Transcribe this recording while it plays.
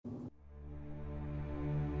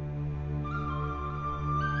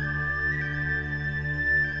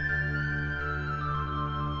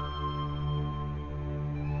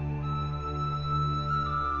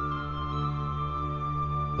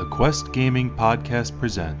Quest Gaming Podcast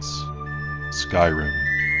presents Skyrim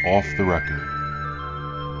Off the Record.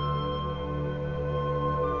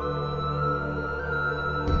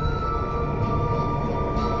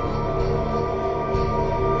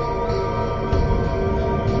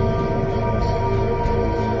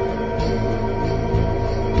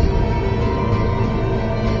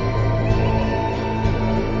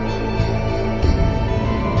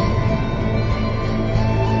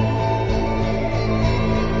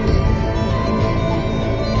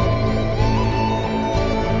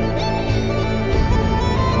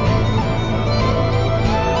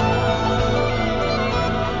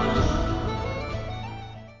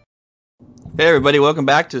 Hey everybody, welcome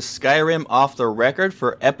back to Skyrim Off the Record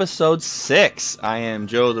for episode 6. I am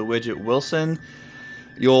Joe the Widget Wilson,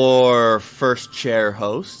 your first chair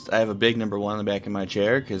host. I have a big number 1 on the back of my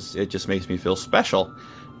chair because it just makes me feel special.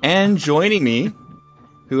 And joining me,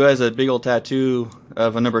 who has a big old tattoo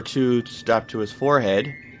of a number 2 strapped to his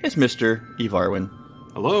forehead, is Mr. Eve Arwin.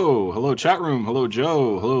 Hello chat room, hello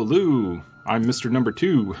Joe, hello Lou. I'm Mr. Number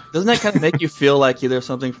 2. Doesn't that kind of make you feel like either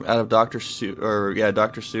something out of Dr.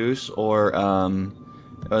 Seuss, or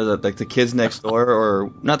like the Kids Next Door,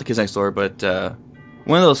 or not the Kids Next Door, but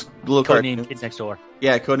one of those little Codename Kids Next Door.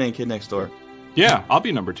 Yeah, Codename Kid Next Door. Yeah, I'll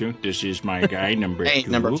be number 2. This is my guy, number 2.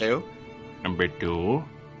 Number 2. Number 2.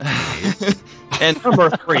 And number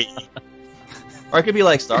 3. Or it could be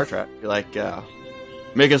like Star Trek. Be like,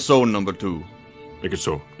 make it so, number 2. Make it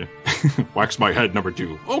so. Yeah. Wax my head, number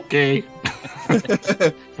 2. Okay.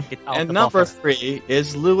 And number 3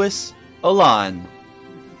 is Louis Olan.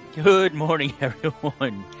 Good morning,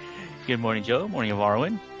 everyone. Good morning, Joe. Morning,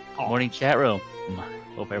 Arwin. Morning, chat room.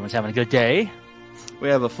 Hope everyone's having a good day. We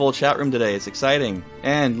have a full chat room today. It's exciting.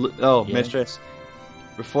 And, Yeah. Mistress,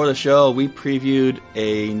 before the show, we previewed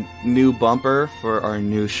a new bumper for our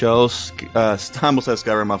new show. I almost said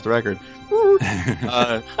Skyrim Off the Record.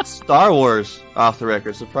 Star Wars Off the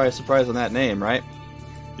Record. Surprise, surprise on that name, right?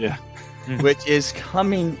 Yeah. Which is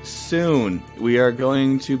coming soon. We are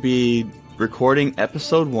going to be recording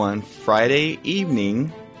episode 1 Friday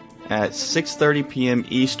evening at 6:30 p.m.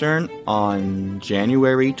 Eastern on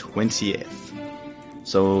January 20th.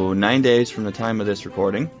 So 9 days from the time of this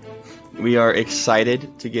recording. We are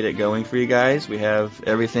excited to get it going for you guys. We have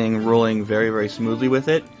everything rolling very, very smoothly with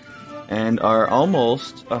it, and are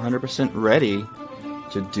almost 100% ready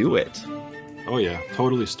to do it. Oh yeah,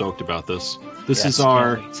 totally stoked about this. This Yes, is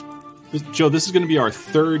our... can't Joe, this is going to be our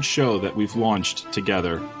 3rd show that we've launched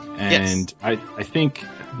together. And Yes. I think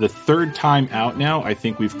the 3rd time out now, I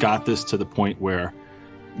think we've got this to the point where,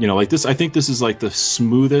 you know, like this, I think this is like the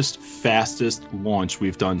smoothest, fastest launch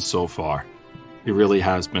we've done so far. It really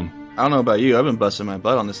has been. I don't know about you, I've been busting my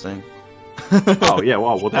butt on this thing. Oh, yeah,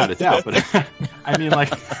 well, without a doubt. But I mean,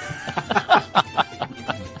 like...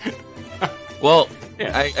 Well,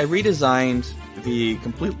 Yeah. I redesigned the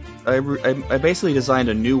complete... I basically designed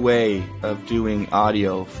a new way of doing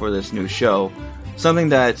audio for this new show. Something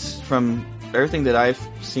that's, from everything that I've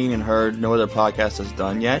seen and heard, no other podcast has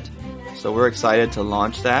done yet. So we're excited to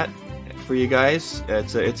launch that for you guys.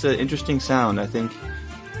 It's an interesting sound. I think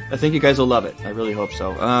you guys will love it. I really hope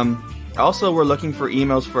so. Also, we're looking for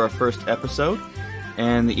emails for our first episode.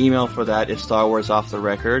 And the email for that is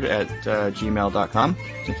starwarsofftherecord@gmail.com.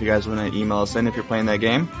 If you guys want to email us in if you're playing that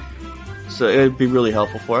game. So it would be really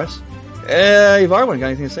helpful for us. Ivarwin, got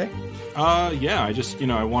anything to say? Yeah, I just,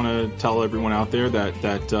 I want to tell everyone out there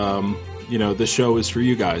that this show is for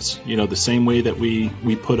you guys. The same way that we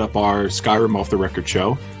put up our Skyrim Off the Record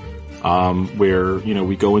show, where,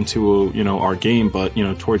 we go into, our game, but,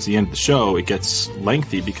 towards the end of the show, it gets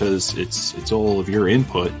lengthy because it's all of your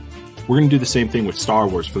input. We're going to do the same thing with Star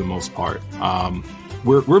Wars for the most part.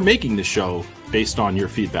 We're making the show based on your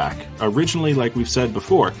feedback. Originally, like we've said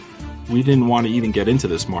before, we didn't want to even get into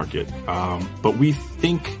this market. But we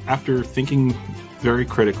think, after thinking very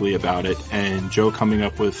critically about it, and Joe coming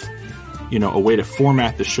up with, a way to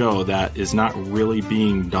format the show that is not really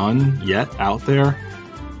being done yet out there,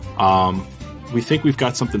 we think we've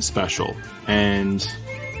got something special. And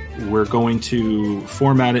we're going to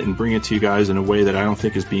format it and bring it to you guys in a way that I don't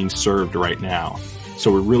think is being served right now.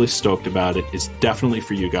 So we're really stoked about it. It's definitely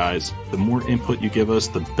for you guys. The more input you give us,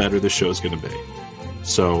 the better the show's going to be.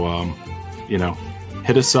 So,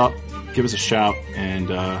 hit us up, give us a shout, and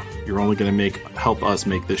you're only going to help us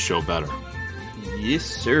make this show better. Yes,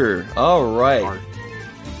 sir. All right.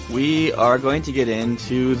 We are going to get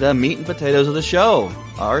into the meat and potatoes of the show.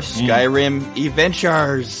 Our Skyrim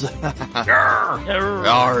adventures.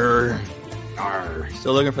 Arr.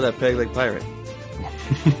 Still looking for that peg-leg pirate.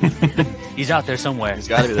 He's out there somewhere. He's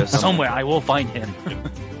got to be there somewhere. I will find him.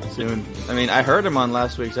 soon. I mean, I heard him on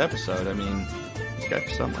last week's episode. I mean, he's got to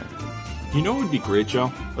be somewhere. You know what would be great, Joe?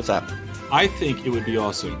 What's that? I think it would be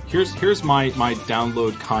awesome. Here's my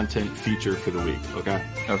download content feature for the week, okay?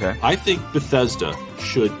 Okay. I think Bethesda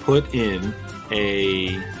should put in a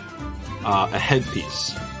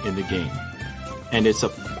headpiece in the game. And it's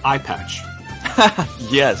a eye patch.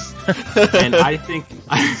 Yes. And I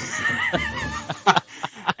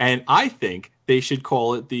think they should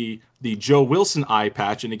call it the Joe Wilson eye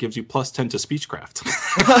patch, and it gives you +10 to speechcraft.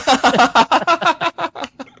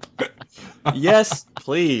 Yes,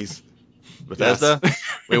 please. Bethesda, yes.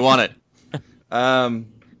 We want it.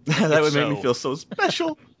 That would make me feel so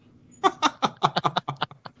special.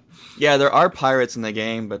 Yeah, there are pirates in the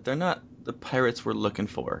game, but they're not the pirates we're looking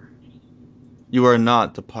for. You are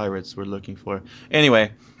not the pirates we're looking for.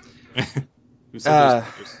 Anyway, Who said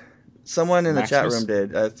someone in the chat Maximus? room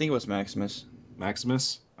did. I think it was Maximus.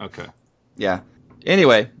 Maximus? Okay. Yeah.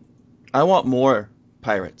 Anyway, I want more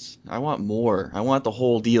pirates. I want more. I want the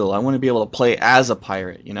whole deal. I want to be able to play as a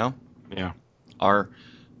pirate, you know? Yeah.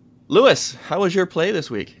 Lewis, how was your play this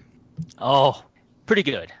week? Oh, pretty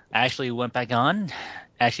good. I actually went back on.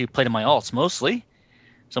 Actually played in my alts mostly.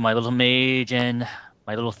 So my little mage and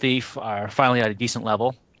my little thief are finally at a decent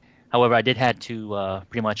level. However, I did have to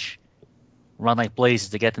pretty much run like blazes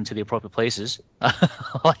to get them to the appropriate places,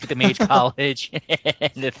 like the mage college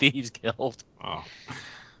and the thieves guild. Oh.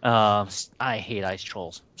 I hate ice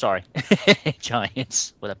trolls. Sorry,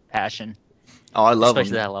 giants with a passion. Oh, I love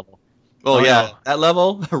especially them. that level. Oh, yeah, no. that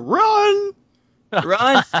level. Run!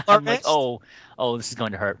 Run! I'm like, oh, this is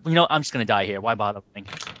going to hurt. You know, I'm just going to die here. Why bother?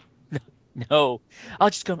 No,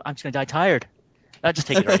 I'm just going to die tired. I'll just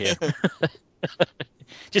take it right here.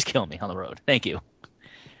 Just kill me on the road. Thank you.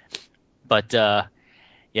 But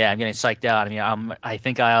yeah, I'm getting psyched out. I mean, I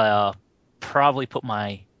think I'll probably put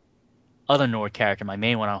my other Nord character, my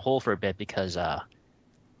main one, on hold for a bit because,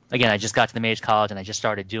 again, I just got to the Mage College and I just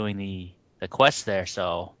started doing the quests there,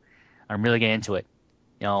 so I'm really getting into it,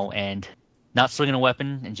 you know, and not swinging a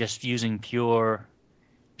weapon and just using pure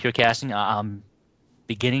casting. I'm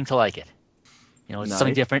beginning to like it. You know, it's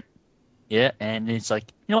something different. Yeah, and it's like,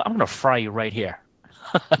 you know, I'm gonna fry you right here.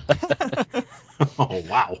 Oh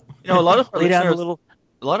wow! You know, a lot of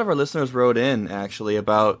our listeners wrote in actually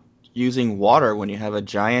about using water when you have a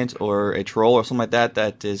giant or a troll or something like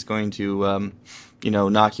that is going to, you know,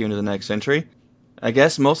 knock you into the next century. I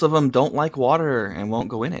guess most of them don't like water and won't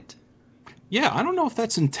go in it. Yeah, I don't know if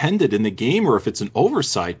that's intended in the game or if it's an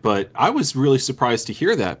oversight, but I was really surprised to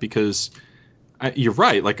hear that because you're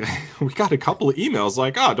right. Like, we got a couple of emails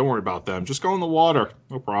like, don't worry about them. Just go in the water.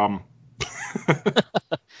 No problem.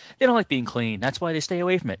 They don't like being clean. That's why they stay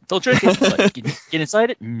away from it. They'll drink it, but get inside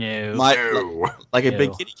it? No. Like a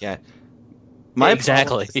big kitty cat.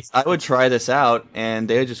 Exactly. I would try this out, and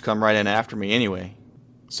they would just come right in after me anyway.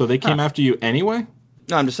 So they came after you anyway?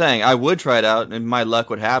 No, I'm just saying I would try it out, and my luck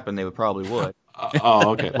would happen. They probably would.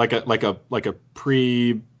 Oh, okay. Like a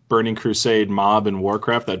pre-Burning Crusade mob in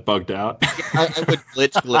Warcraft that bugged out. I would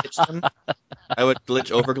glitch him. I would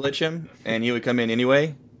glitch him, and he would come in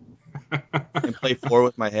anyway and play 4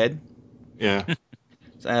 with my head. Yeah.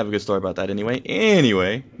 So I have a good story about that anyway.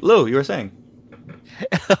 Anyway, Lou, you were saying.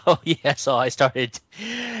 Oh yeah, so I started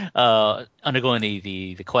undergoing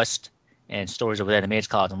the quest and stories over there in the Mage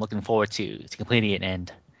College. I'm looking forward to completing it and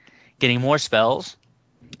getting more spells.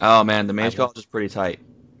 Oh man, the Mage College is pretty tight.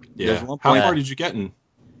 Yeah. How far did you get in?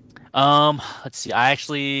 Let's see. I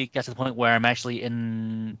actually got to the point where I'm actually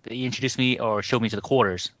they introduced me or showed me to the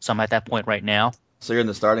quarters. So I'm at that point right now. So you're in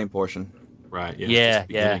the starting portion. Right. Yeah.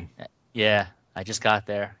 I just got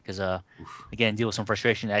there because, again, deal with some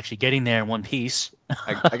frustration actually getting there in one piece.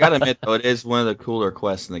 I gotta admit though, it is one of the cooler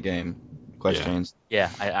quests in the game. Quest chains. Yeah,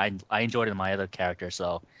 I enjoyed it in my other character,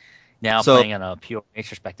 so now playing on a pure mage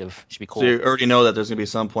perspective should be cool. So you already know that there's gonna be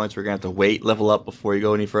some points where you're gonna have to level up before you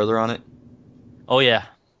go any further on it. Oh yeah.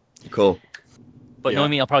 Cool. But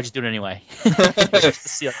knowing me, I'll probably just do it anyway.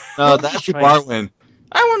 No, that's your bar win.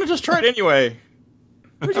 I want to just try it anyway.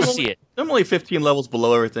 See it. I'm only 15 levels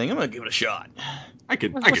below everything. I'm gonna give it a shot. I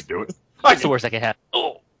could do it. What's the worst I can have?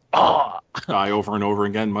 Die over and over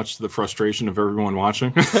again, much to the frustration of everyone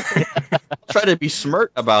watching. Try to be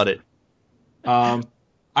smart about it. I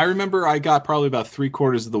remember I got probably about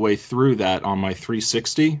 3/4 of the way through that on my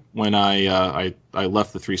 360 when I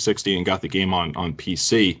left the 360 and got the game on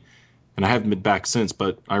PC, and I haven't been back since.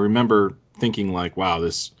 But I remember thinking like, wow,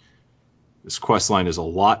 this quest line is a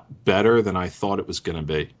lot better than I thought it was going to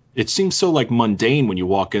be. It seems so like mundane when you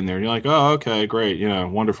walk in there and you're like, oh, okay, great,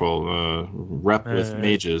 wonderful, rep with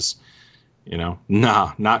mages. You know,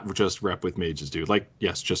 nah, not just rep with mages, dude. Like,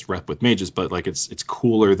 yes, just rep with mages, but like it's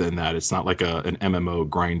cooler than that. It's not like an MMO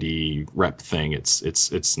grindy rep thing. It's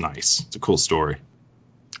nice. It's a cool story.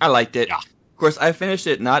 I liked it. Yeah. Of course, I finished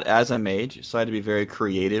it not as a mage, so I had to be very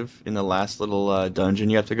creative in the last little dungeon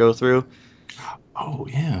you have to go through. Oh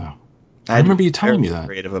yeah, I I had to remember be you telling me very that.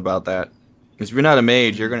 Creative about that, because if you're not a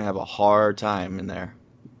mage, you're gonna have a hard time in there.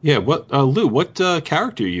 Yeah. What, Lou? What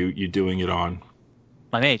character are you doing it on?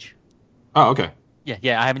 My mage. Oh, okay.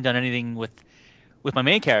 Yeah. I haven't done anything with my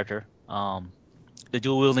main character. The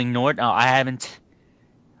dual wielding Nord. I haven't.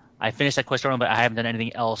 I finished that quest story, but I haven't done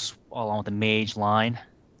anything else along with the mage line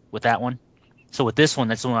with that one. So with this one,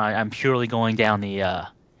 that's the one I'm purely going down the,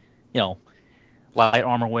 light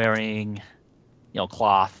armor wearing,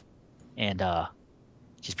 cloth, and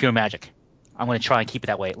just pure magic. I'm going to try and keep it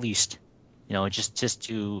that way at least, just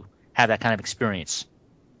to have that kind of experience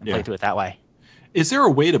and play through it that way. Is there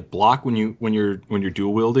a way to block when you're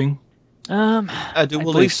dual wielding? A dual I wielding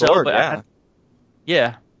believe so, sword, but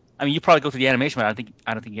yeah. I mean, you probably go through the animation, but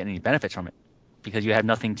I don't think you get any benefits from it because you have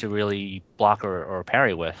nothing to really block or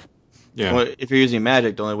parry with. Yeah. Well, if you're using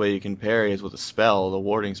magic, the only way you can parry is with a spell, the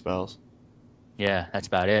warding spells. Yeah, that's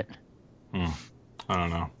about it. I don't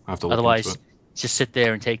know. I have to look Otherwise, into it. just sit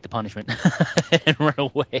there and take the punishment and run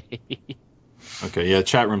away. Okay, yeah,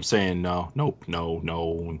 chat room saying no, nope,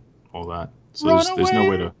 no, all that. So there's no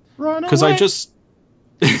way to. Because I just.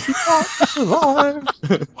 Whoa!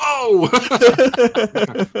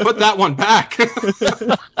 Put that one back.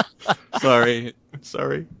 Sorry.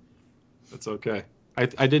 That's okay. I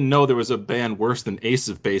didn't know there was a band worse than Ace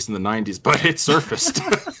of Base in the 90s, but it surfaced.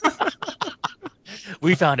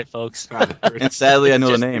 We found it, folks. And sadly, I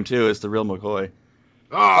know the name, too. It's the real McCoy.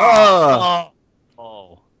 Oh!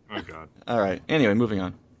 Oh. Oh, God. All right. Anyway, moving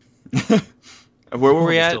on. Where were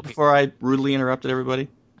we at before I rudely interrupted everybody?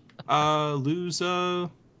 Lose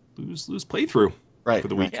playthrough Right. for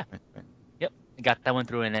the week. Yeah. Yep, I got that one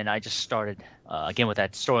through, and then I just started again with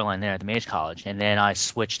that storyline there at the Mage College, and then I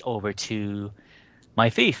switched over to my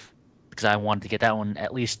Thief because I wanted to get that one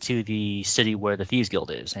at least to the city where the Thieves Guild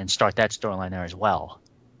is and start that storyline there as well.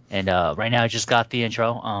 And right now I just got the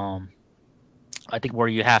intro. I think where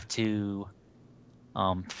you have to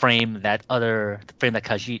frame that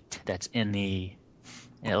Khajiit that's in the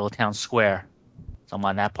little town square. So I'm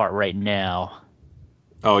on that part right now.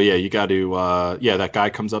 Oh yeah, you got to. That guy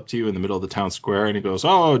comes up to you in the middle of the town square and he goes,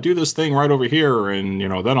 "Oh, do this thing right over here, and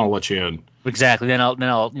then I'll let you in." Exactly. Then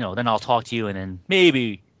I'll talk to you, and then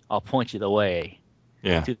maybe I'll point you the way.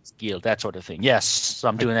 Yeah. To this guild, that sort of thing. Yes, so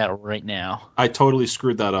I'm doing that right now. I totally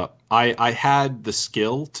screwed that up. I had the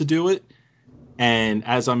skill to do it, and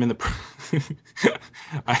as I'm in the,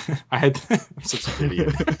 I'm such an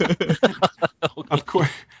idiot. Okay.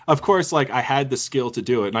 Of course, like I had the skill to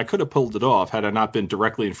do it, and I could have pulled it off had I not been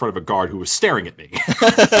directly in front of a guard who was staring at me.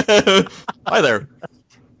 Hi there.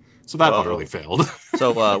 So that utterly failed.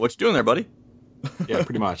 So, what you doing there, buddy? Yeah,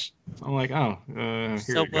 pretty much. So I'm like, here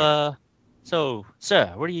you go. So,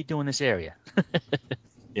 sir, what are you doing in this area?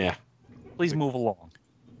 Yeah. Please move along.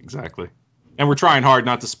 Exactly. And we're trying hard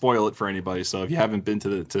not to spoil it for anybody. So if you haven't been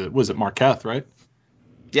to was it Marquette, right?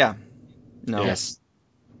 Yeah. No. Yes.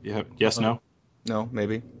 Yeah. Yes. No. No.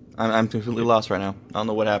 Maybe. I'm completely lost right now. I don't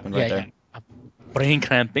know what happened right there. Yeah. Brain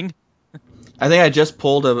cramping. I think I just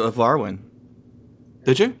pulled a Varwin.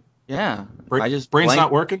 Did you? Yeah. Brain's blanked,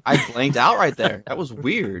 not working? I blanked out right there. That was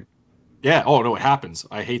weird. Yeah. Oh no, it happens.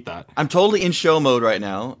 I hate that. I'm totally in show mode right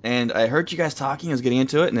now, and I heard you guys talking. I was getting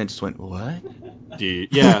into it, and then just went, "What?"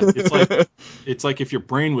 Yeah. It's like if your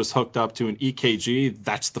brain was hooked up to an EKG,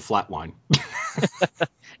 that's the flat line.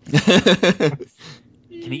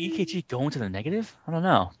 Can the EKG go into the negative? I don't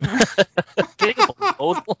know. Can it go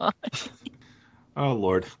both lines? Oh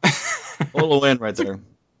Lord. All a win right there.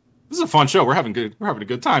 This is a fun show. We're having a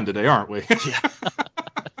good time today, aren't we?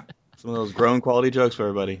 Some of those grown quality jokes for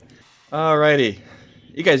everybody. Alrighty.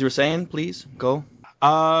 You guys were saying, please, go.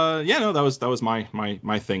 That was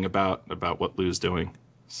my thing about what Lou's doing.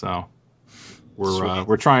 So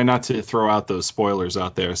we're trying not to throw out those spoilers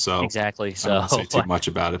out there. So exactly. So I don't want to say too much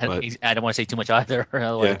about it, but I don't want to say too much either.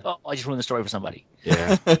 I just ruined the story for somebody.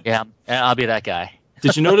 Yeah. Yeah, I'll be that guy.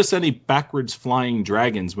 Did you notice any backwards flying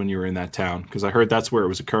dragons when you were in that town? Because I heard that's where it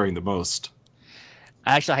was occurring the most.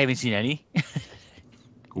 Actually, I haven't seen any.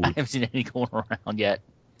 Cool. I haven't seen any going around yet.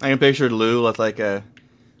 I can picture Lou with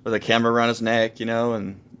with a camera around his neck,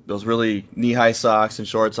 and those really knee-high socks and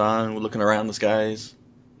shorts on, looking around the skies.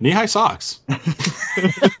 Knee-high socks.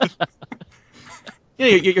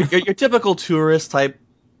 Your typical tourist type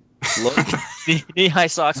look. Knee-high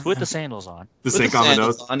socks with the sandals on. The sink on the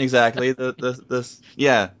nose. On, exactly.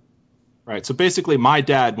 Yeah. Right. So basically, my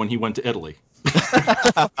dad when he went to Italy.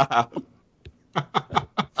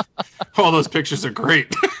 All those pictures are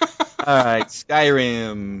great. All right,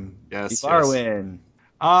 Skyrim. Yes. Farwin.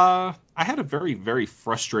 I had a very, very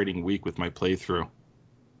frustrating week with my playthrough.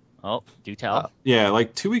 Oh, do tell. Yeah,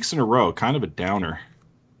 like 2 weeks in a row, kind of a downer.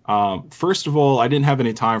 First of all, I didn't have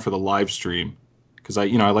any time for the live stream because I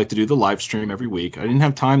like to do the live stream every week. I didn't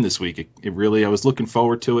have time this week. It really, I was looking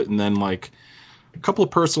forward to it, and then like a couple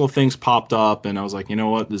of personal things popped up, and I was like, you know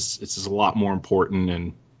what, this is a lot more important,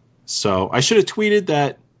 and so I should have tweeted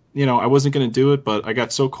that I wasn't going to do it, but I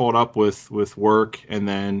got so caught up with work and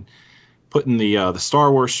then putting the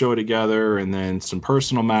Star Wars show together, and then some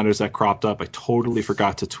personal matters that cropped up. I totally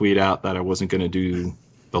forgot to tweet out that I wasn't going to do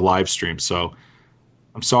the live stream. So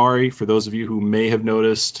I'm sorry for those of you who may have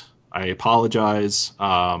noticed. I apologize.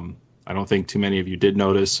 I don't think too many of you did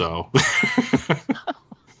notice, so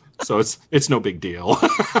so it's no big deal.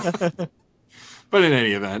 But in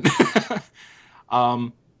any event,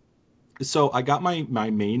 so I got my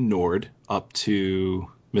main Nord up to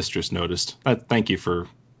Mistress Noticed. Thank you for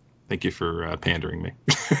pandering me.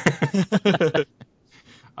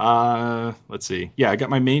 Let's see. Yeah, I got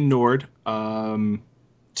my main Nord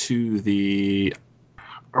to the.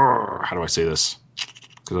 How do I say this?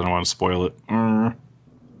 Because I don't want to spoil it.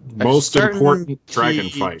 Most important dragon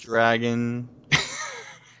fight. Dragon.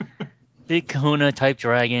 Big Kahuna type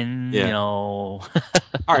dragon. Yeah. All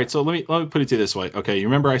right, so let me put it to you this way. Okay, you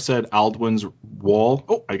remember I said Alduin's Wall?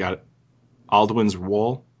 Oh, I got it. Alduin's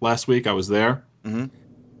Wall last week. I was there. Mm-hmm.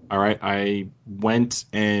 All right, I went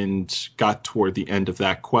and got toward the end of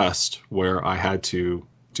that quest where I had to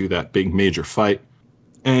do that big major fight.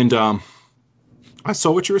 And I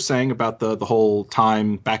saw what you were saying about the whole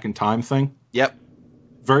back in time thing. Yep.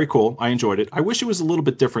 Very cool. I enjoyed it. I wish it was a little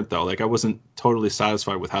bit different, though. Like, I wasn't totally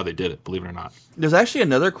satisfied with how they did it, believe it or not. There's actually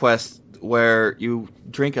another quest where you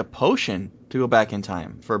drink a potion to go back in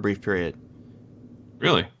time for a brief period.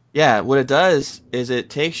 Really? Yeah, what it does is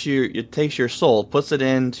it takes your soul, puts it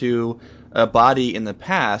into a body in the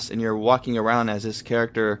past, and you're walking around as this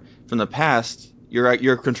character from the past.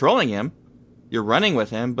 You're controlling him, you're running with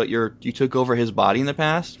him, but you took over his body in the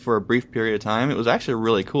past for a brief period of time. It was actually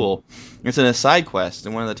really cool. It's in a side quest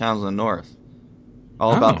in one of the towns in the north,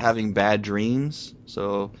 all about having bad dreams.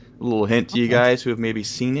 So a little hint to you guys who have maybe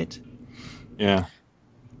seen it. Yeah.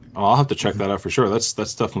 Oh, I'll have to check that out for sure. That's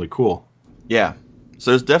definitely cool. Yeah.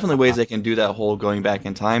 So there's definitely ways they can do that whole going back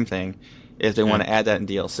in time thing if they want to add that in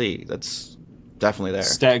DLC. That's definitely there.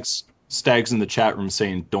 Stags in the chat room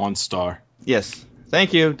saying Dawnstar. Yes.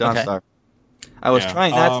 Thank you, Dawnstar. Okay. I was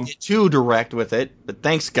trying not to get too direct with it, but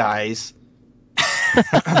thanks, guys.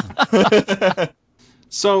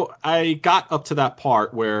 So I got up to that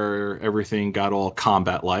part where everything got all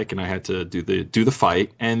combat-like, and I had to do the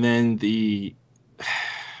fight, and then the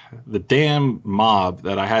damn mob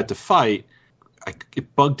that I had to fight,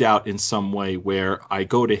 it bugged out in some way where I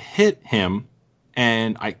go to hit him,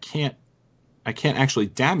 and I can't actually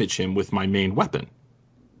damage him with my main weapon.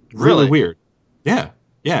 Really weird. Yeah.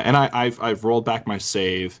 Yeah, and I've rolled back my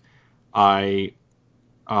save. I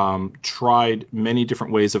tried many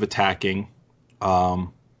different ways of attacking. I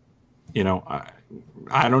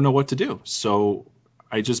don't know what to do. So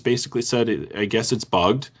I just basically said, I guess it's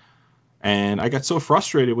bugged. And I got so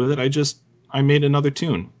frustrated with it, I made another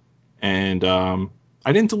tune. And I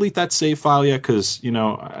didn't delete that save file yet because,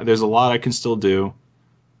 there's a lot I can still do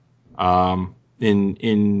in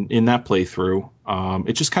that playthrough.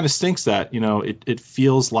 It just kind of stinks that, it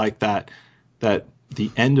feels like that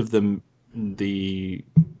the end of the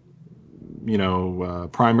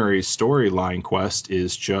primary storyline quest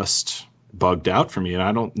is just bugged out for me, and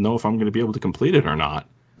I don't know if I'm going to be able to complete it or not.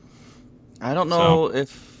 I don't know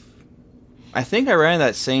if... I think I ran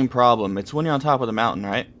that same problem. It's when you're on top of the mountain,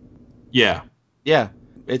 right? Yeah. Yeah.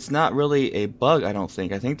 It's not really a bug, I don't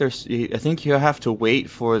think. I think you have to wait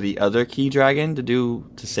for the other key dragon to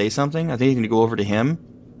say something. I think you can go over to him.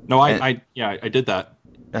 No, I did that.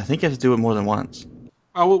 I think you have to do it more than once.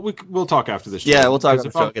 Oh, we'll talk after this show. Yeah, we'll talk after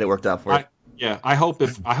the show. Get it worked out for you. Yeah, I hope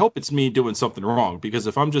it's me doing something wrong, because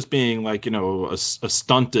if I'm just being like, a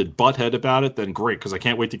stunted butthead about it, then great, because I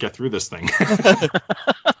can't wait to get through this thing.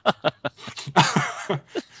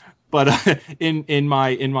 But in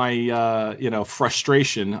my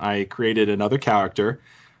frustration, I created another character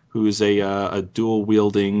who's a dual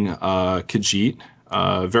wielding Khajiit,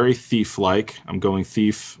 very thief-like. I'm going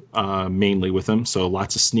thief mainly with him, so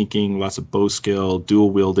lots of sneaking, lots of bow skill,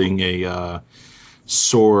 dual wielding a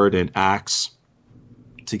sword and axe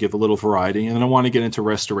to give a little variety, and then I want to get into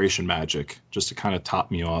restoration magic just to kind of top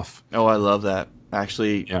me off. Oh, I love that.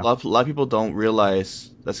 Actually, Yeah. a lot of people don't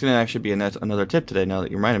realize that's going to actually be another tip today. Now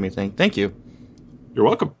that you reminded me, thank you. You're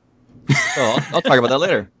welcome. So I'll talk about that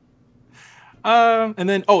later. And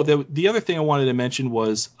then, the other thing I wanted to mention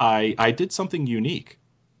was I did something unique.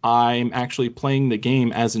 I'm actually playing the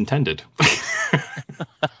game as intended.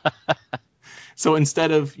 So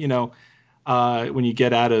instead of, when you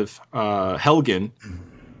get out of Helgen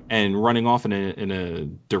and running off in a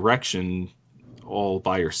direction all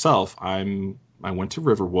by yourself, I went to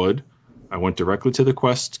Riverwood. I went directly to the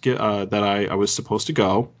quest that I was supposed to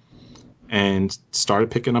go, and started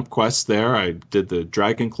picking up quests there. I did the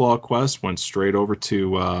Dragon Claw quest, went straight over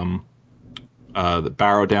to the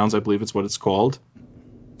Barrow Downs, I believe it's what it's called.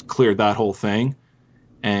 Cleared that whole thing,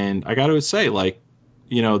 and I got to say,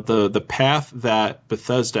 the path that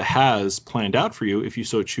Bethesda has planned out for you, if you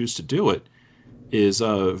so choose to do it, is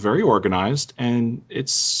very organized, and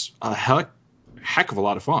it's a heck of a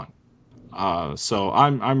lot of fun. So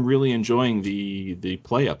I'm really enjoying the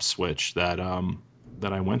play up switch that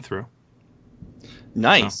I went through.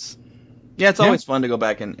 Nice. Yeah, it's always fun to go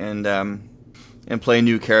back and play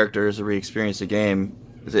new characters or re-experience the game.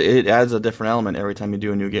 It adds a different element every time you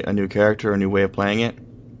do a new character, a new way of playing it.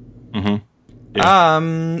 Mm-hmm. Yeah.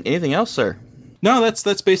 Anything else, sir? No,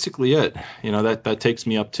 that's basically it. That takes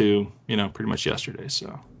me up to pretty much yesterday.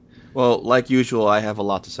 So. Well, like usual, I have a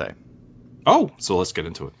lot to say. Oh, so let's get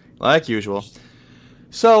into it. Like usual.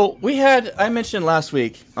 So I mentioned last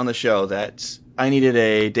week on the show that I needed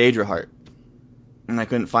a Daedra heart, and I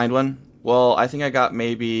couldn't find one. Well, I think I got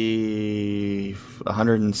maybe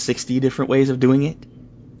 160 different ways of doing it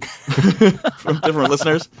from different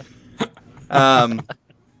listeners.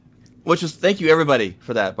 Which is, thank you everybody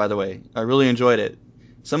for that, by the way. I really enjoyed it.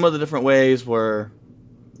 Some of the different ways were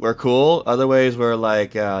cool. Other ways were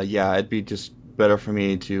like, it'd be just better for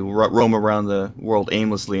me to roam around the world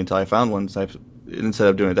aimlessly until I found one instead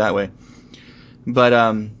of doing it that way. But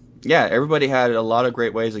everybody had a lot of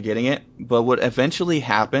great ways of getting it. But what eventually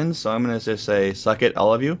happened, so I'm going to just say, suck it,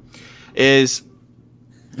 all of you, is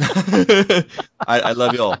I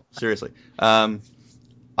love you all, seriously. All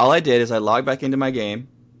I did is I logged back into my game,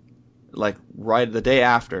 like right the day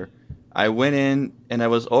after. I went in and I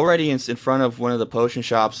was already in front of one of the potion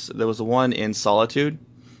shops. There was the one in Solitude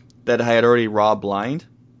that I had already robbed blind.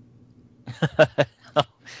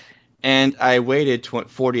 And I waited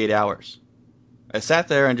 48 hours. I sat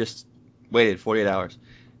there and just waited 48 hours.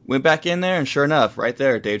 Went back in there, and sure enough, right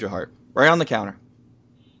there, Daedra heart. Right on the counter.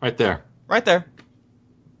 Right there. Right there.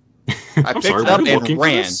 I picked it up and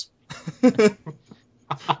ran.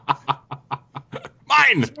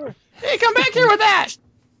 Mine! Hey, come back here with that!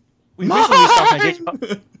 We recently stopped my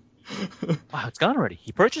Daedra. Wow, it's gone already.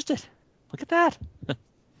 He purchased it. Look at that.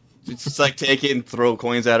 It's just like take it and throw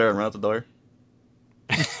coins at her and run out the door.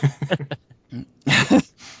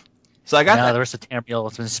 So I got that. The rest of Tamriel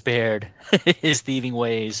has been spared his thieving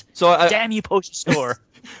ways. So damn you, potion store!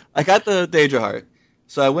 I got the Daedra heart.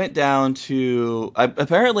 So I went down to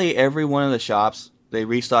apparently every one of the shops they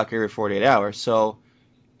restock every 48 hours. So,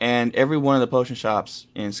 and every one of the potion shops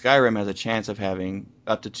in Skyrim has a chance of having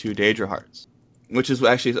up to 2 Daedra hearts, which is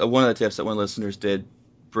actually one of the tips that one of the listeners did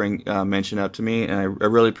bring mention up to me, and I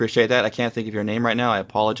really appreciate that. I can't think of your name right now. I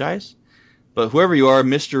apologize, but whoever you are,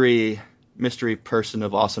 mystery person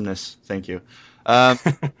of awesomeness, thank you. All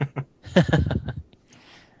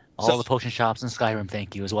the potion shops in Skyrim,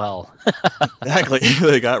 thank you as well. Exactly,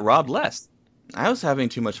 they got robbed less. I was having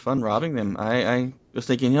too much fun robbing them. I was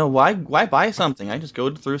thinking, why buy something? I just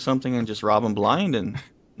go through something and just rob them blind, and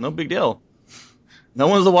no big deal. No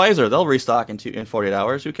one's the wiser. They'll restock in 48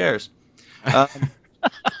 hours. Who cares?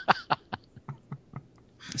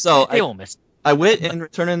 So they won't miss. I went and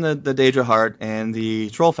returned in the Daedra heart and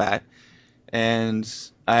the troll fat, and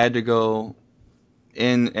I had to go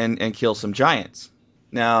in and kill some giants.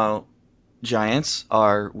 Now, giants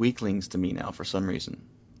are weaklings to me now for some reason.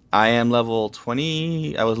 I am level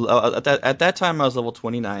 20. I was at that time I was level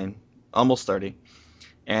 29, almost 30,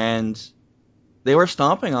 and they were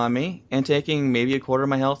stomping on me and taking maybe a quarter of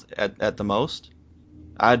my health at the most.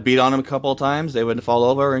 I'd beat on them a couple of times. They would fall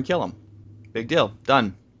over and kill them. Big deal.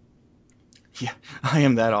 Done. Yeah, I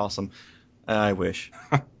am that awesome. I wish.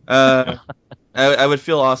 I would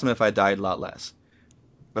feel awesome if I died a lot less.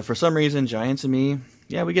 But for some reason, giants and me,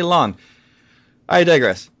 yeah, we get along. I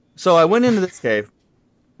digress. So I went into this cave,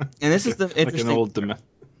 and this is the interesting... Like an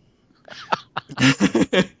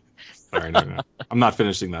old Sorry, no. I'm not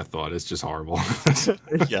finishing that thought. It's just horrible.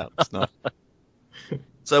 Yeah, it's not.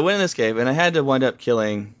 So I went in this cave, and I had to wind up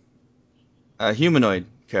killing a humanoid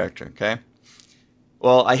character, okay?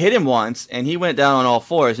 Well, I hit him once, and he went down on all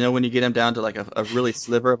fours. When you get him down to like a really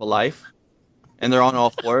sliver of a life, and they're on all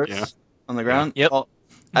fours Yeah. on the ground. Yep. Well,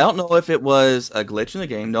 I don't know if it was a glitch in the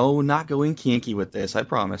game. No, not going kinky with this. I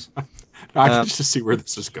promise. I can just see where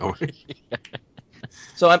this is going.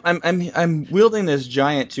 So I'm wielding this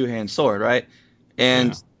giant two-hand sword, right? And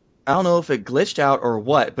Yeah. I don't know if it glitched out or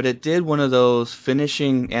what, but it did one of those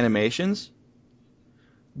finishing animations.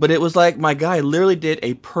 But it was like my guy literally did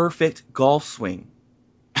a perfect golf swing.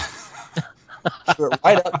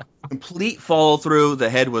 Right up, complete follow through. The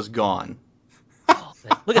head was gone. Oh,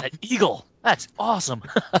 look at that eagle. That's awesome.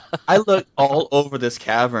 I looked all over this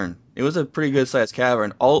cavern. It was a pretty good sized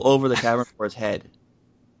cavern. All over the cavern for his head.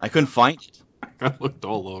 I couldn't find it. I looked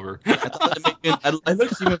all over. I thought I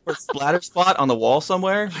looked even for a splatter spot on the wall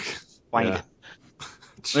somewhere. Find Yeah. it.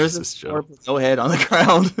 There's Jesus, a Joe. sword with no head on the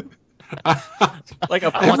ground. Like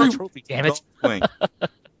a I want the perfect trophy, damn it. swing.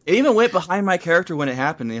 It even went behind my character when it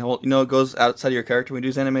happened. The whole, it goes outside of your character when you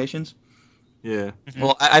do these animations. Yeah.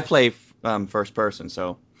 Well, I play first person,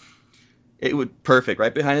 so it would perfect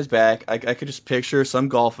right behind his back. I could just picture some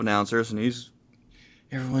golf announcers, and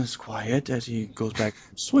everyone's quiet as he goes back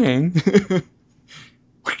to swing.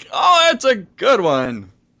 Oh, that's a good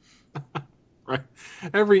one. Right.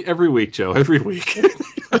 Every week, Joe. Every week.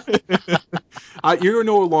 You're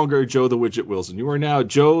no longer Joe the Widget Wilson. You are now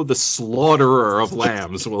Joe the Slaughterer of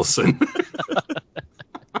Lambs Wilson.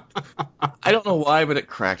 I don't know why, but it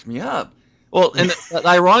cracked me up. Well, and the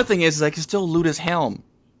ironic thing is I can still loot his helm.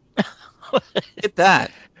 Get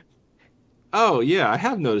that. Oh yeah, I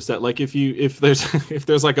have noticed that. Like if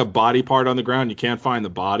there's like a body part on the ground, you can't find the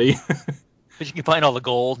body. But you can find all the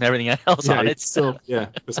gold and everything else on it.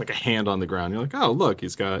 There's like a hand on the ground. You're like, oh look,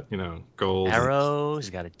 he's got gold. Arrows,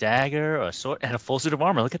 he's got a dagger, a sword, and a full suit of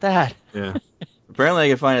armor. Look at that. Yeah, Apparently I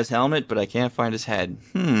can find his helmet, but I can't find his head.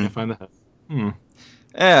 can't find the head.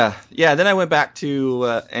 Yeah. Then I went back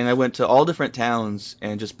to and I went to all different towns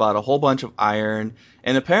and just bought a whole bunch of iron.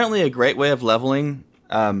 And apparently a great way of leveling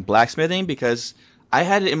blacksmithing, because I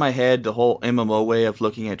had it in my head the whole MMO way of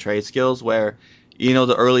looking at trade skills where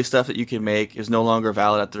the early stuff that you can make is no longer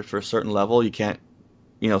valid for a certain level. You can't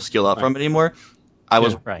skill up from it anymore. I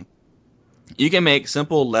was right. You can make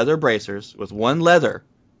simple leather bracers with one leather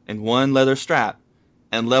and one leather strap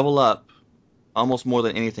and level up almost more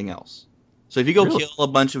than anything else. So if you go kill a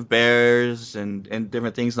bunch of bears and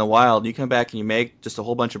different ththings in the wild, you come back and you make just a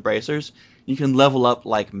whole bunch of bracers, you can level up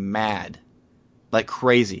like mad, like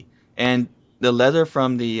crazy. And the leather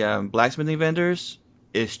from the blacksmithing vendors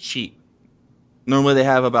is cheap. Normally they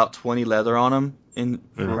have about 20 leather on them,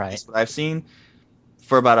 that's what I've seen,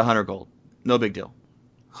 for about 100 gold. No big deal.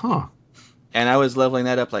 Huh. And I was leveling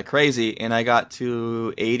that up like crazy, and I got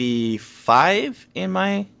to 85 in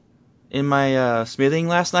my smithing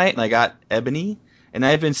last night, and I got ebony. And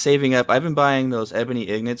I've been saving up. I've been buying those ebony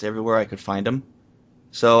ingots everywhere I could find them.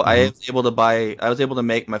 So I was able to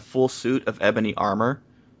make my full suit of ebony armor,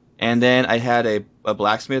 and then I had a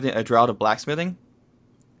drought of blacksmithing,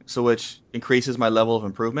 so which increases my level of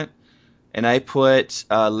improvement. And I put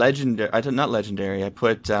legendary. I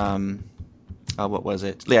put what was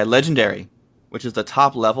it? Yeah, legendary, which is the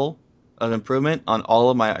top level of improvement on all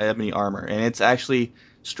of my ebony armor, and it's actually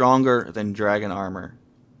stronger than dragon armor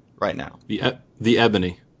right now. The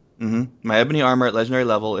ebony. My ebony armor at legendary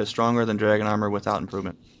level is stronger than dragon armor without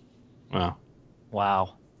improvement.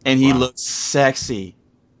 Wow. And he looks sexy.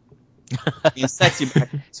 He's sexy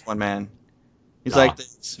back in this one, man. He's like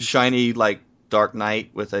this shiny, like, Dark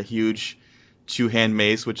Knight with a huge two-hand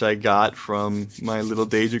mace, which I got from my little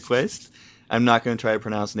Deja quest. I'm not going to try to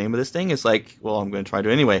pronounce the name of this thing. It's like, well, I'm going to try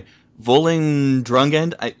to anyway.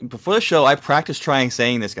 Volendrungend. Before the show, I practiced trying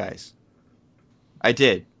saying this, guys. I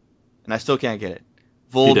did. And I still can't get it.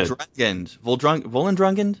 Volendrungend.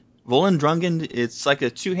 Volendrungend, it's like a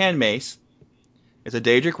two-hand mace. It's a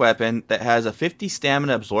Daedric weapon that has a 50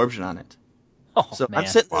 stamina absorption on it. Oh, So man. I'm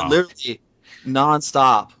sitting there literally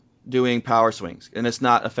non-stop doing power swings, and it's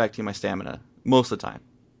not affecting my stamina most of the time.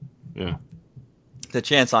 Yeah. It's a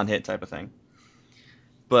chance on hit type of thing.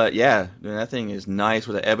 But yeah, that thing is nice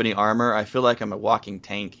with the ebony armor. I feel like I'm a walking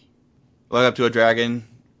tank. Walk up to a dragon,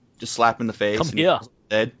 just slap in the face. Come and here. he's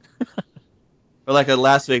dead. Or like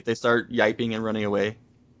last week, they start yiping and running away.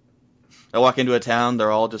 I walk into a town,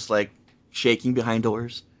 they're all just like shaking behind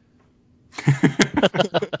doors.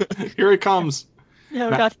 Here it comes. No,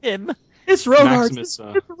 not him. It's Rogards! Maximus,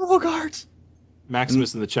 It's Rogards!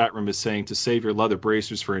 Maximus in the chat room is saying to save your leather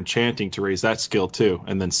bracers for enchanting to raise that skill too,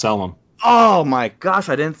 and then sell them. Oh my gosh,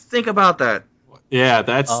 I didn't think about that. Yeah,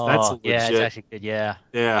 that's legit. Yeah, it's actually good. Yeah.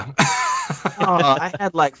 Yeah. Oh, I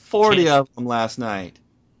had like 40 of them last night.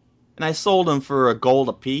 And I sold them for a gold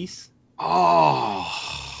a piece.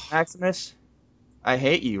 Oh. Maximus, I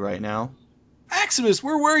hate you right now. Maximus,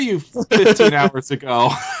 where were you 15 hours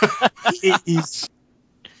ago?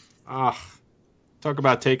 Talk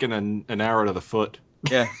about taking an arrow to the foot.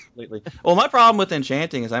 Yeah, completely. Well, my problem with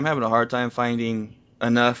enchanting is I'm having a hard time finding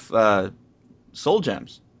enough soul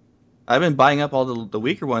gems. I've been buying up all the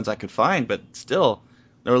weaker ones I could find, but still,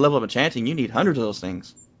 their level of enchanting, you need hundreds of those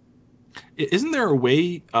things. Isn't there a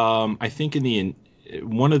way, I think in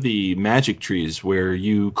one of the magic trees, where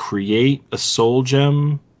you create a soul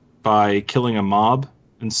gem by killing a mob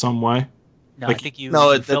in some way? No, Like- I think you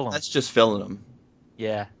No, fill them. that's just filling them.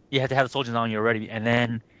 Yeah, you have to have the soldiers on you already, and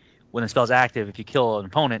then when the spell's active, if you kill an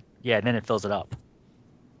opponent, then it fills it up.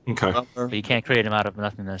 Okay. But you can't create them out of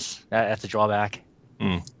nothingness. That's a drawback.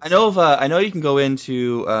 I know you can go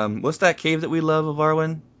into what's that cave that we love of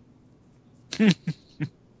Arwen?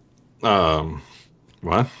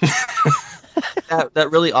 What? that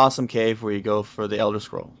really awesome cave where you go for the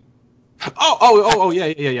Elderscroll.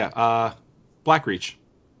 Yeah. Blackreach.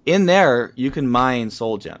 In there, you can mine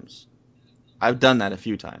soul gems. I've done that a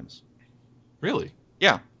few times. Really?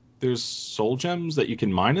 Yeah. There's soul gems that you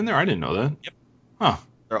can mine in there? I didn't know that. Yep. Huh.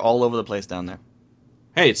 They're all over the place down there.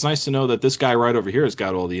 Hey, it's nice to know that this guy right over here has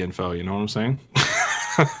got all the info, you know what I'm saying?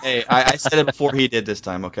 Hey, I said it before he did this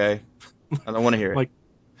time, okay? I don't want to hear it.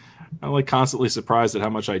 I'm constantly surprised at how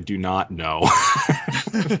much I do not know.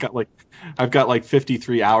 I've got like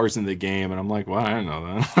 53 hours in the game, and I'm like, well, I didn't know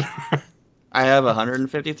that. I have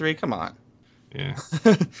 153. Come on. Yeah.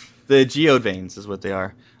 The geode veins is what they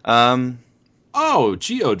are. Oh,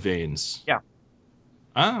 geode veins. Yeah.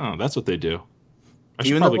 Oh, that's what they do. I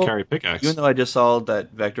should Even probably though- carry a pickaxe. Even though I just saw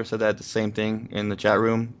that Vector said that the same thing in the chat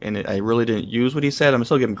room, and I really didn't use what he said, I'm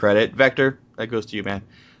still giving credit. Vector, that goes to you, man.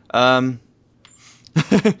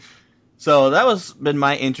 So that was been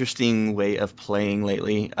my interesting way of playing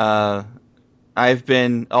lately. I've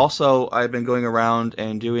been going around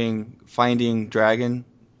and finding dragon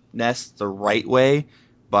nests the right way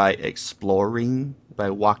by exploring, by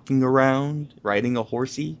walking around, riding a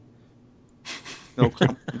horsey. No,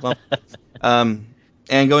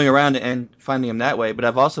 and going around and finding them that way. But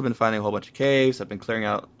I've also been finding a whole bunch of caves. I've been clearing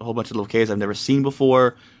out a whole bunch of little caves I've never seen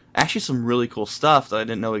before. Actually, some really cool stuff that I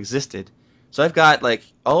didn't know existed. So I've got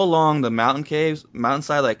all along the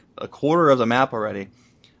mountainside, like a quarter of the map already.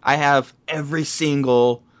 I have every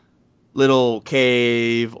single little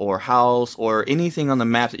cave or house or anything on the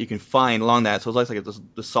map that you can find along that. So it's like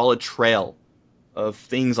the solid trail of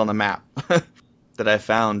things on the map that I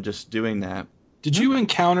found just doing that. Did you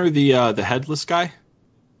encounter the headless guy?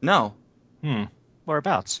 No.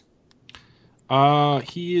 Whereabouts?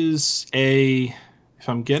 He is if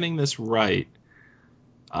I'm getting this right,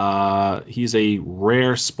 he's a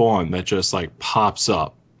rare spawn that just pops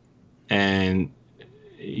up, and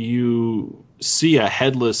you see a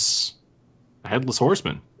headless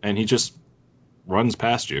horseman, and he just runs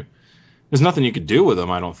past you. There's nothing you could do with him,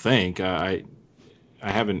 I don't think. I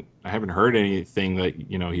haven't heard anything that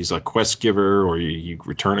he's a quest giver, or you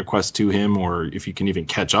return a quest to him, or if you can even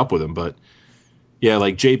catch up with him. But yeah,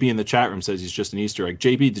 JB in the chat room says he's just an Easter egg.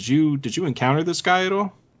 JB, did you encounter this guy at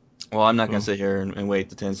all? Well, I'm not going to sit here and wait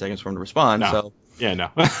the 10 seconds for him to respond. No. So yeah, no.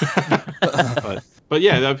 but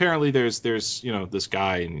yeah, apparently there's this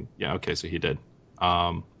guy, and yeah, okay, so he did. So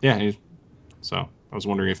I was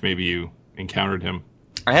wondering if maybe you encountered him.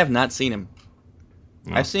 I have not seen him.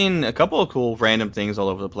 No. I've seen a couple of cool random things all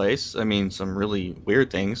over the place. I mean, some really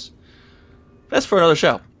weird things. That's for another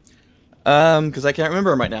show. Because I can't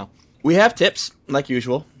remember them right now. We have tips, like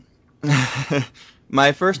usual.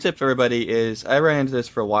 My first tip for everybody is I ran into this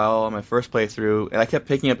for a while on my first playthrough, and I kept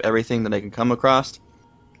picking up everything that I could come across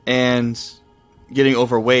and getting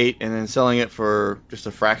overweight and then selling it for just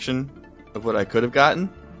a fraction of what I could have gotten.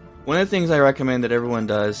 One of the things I recommend that everyone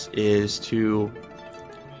does is to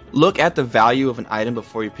look at the value of an item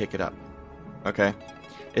before you pick it up. Okay?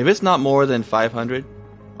 If it's not more than 500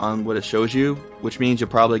 on what it shows you, which means you'll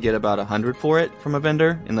probably get about 100 for it from a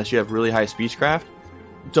vendor, unless you have really high speechcraft,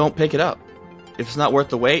 don't pick it up. If it's not worth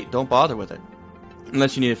the wait, don't bother with it.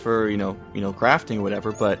 Unless you need it for, crafting or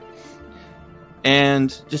whatever,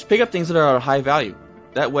 and just pick up things that are of high value.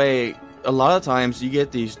 That way, a lot of times you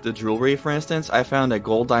get the jewelry, for instance. I found a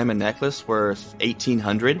gold diamond necklace worth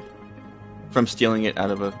 1,800 from stealing it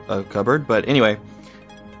out of a cupboard. But anyway,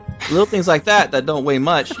 little things like that don't weigh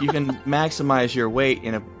much, you can maximize your weight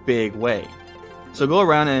in a big way. So go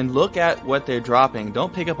around and look at what they're dropping.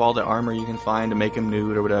 Don't pick up all the armor you can find to make them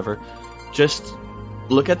nude or whatever. Just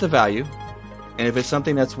look at the value, and if it's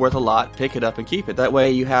something that's worth a lot, pick it up and keep it. That way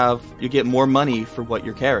you get more money for what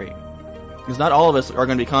you're carrying. Because not all of us are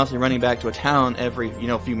going to be constantly running back to a town every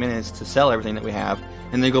few minutes to sell everything that we have,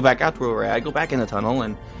 and then go back out to where we're at, go back in the tunnel,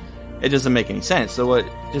 and It doesn't make any sense. So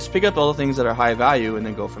just pick up all the things that are high value and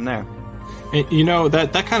then go from there. And,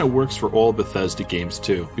 that kind of works for all Bethesda games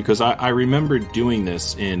too, because I remember doing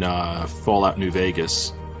this in Fallout New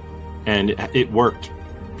Vegas, and it worked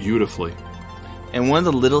beautifully. And one of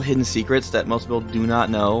the little hidden secrets that most people do not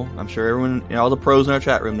know, I'm sure everyone, all the pros in our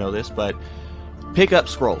chat room know this, but pick up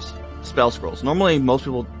scrolls, spell scrolls. Normally, most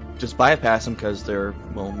people just bypass them because they're,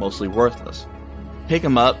 mostly worthless. Pick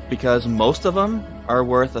them up because most of them are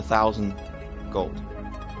worth 1,000 gold.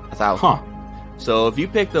 1,000. Huh. So if you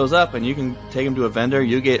pick those up and you can take them to a vendor,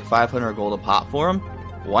 you get 500 gold a pop for them.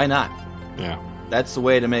 Why not? Yeah. That's the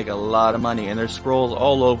way to make a lot of money, and there's scrolls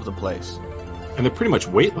all over the place. And they're pretty much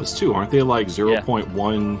weightless too, aren't they? Like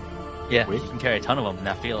 0.1. Yeah, weight? you can carry a ton of them and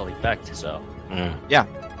not feel the effect. So. Yeah.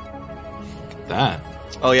 That.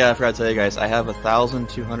 Oh yeah, I forgot to tell you guys, I have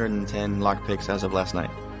 1,210 lockpicks as of last night.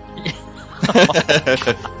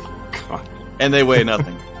 God. And they weigh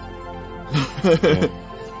nothing. Yeah.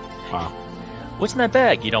 Wow. What's in that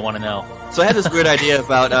bag? You don't want to know. So I had this weird idea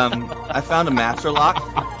about, I found a master lock.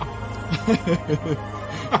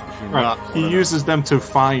 Right. He uses them to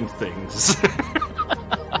find things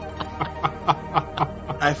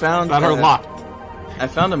I found that are locked. I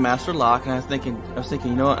found a master lock, and I was thinking,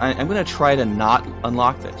 you know what? I'm going to try to not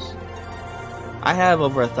unlock this. I have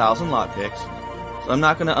over 1,000 lockpicks, so I'm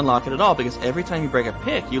not going to unlock it at all because every time you break a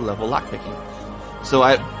pick, you level lockpicking. So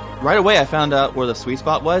right away I found out where the sweet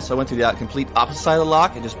spot was. So I went to the complete opposite side of the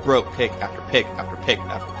lock and just broke pick after pick after pick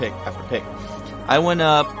after pick after pick. I went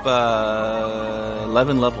up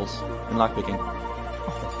 11 levels in lockpicking.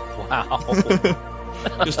 Wow.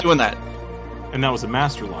 Just doing that. And that was a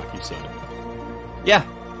master lock, you said. Yeah.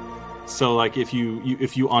 So like if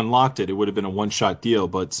you unlocked it, it would have been a one-shot deal.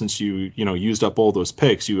 But since you used up all those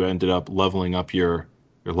picks, you ended up leveling up your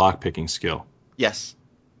lock-picking skill. Yes.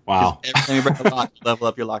 Wow. Every time you break a lock, you level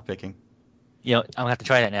up your lockpicking. I'm gonna have to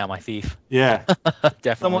try that now, my thief. Yeah.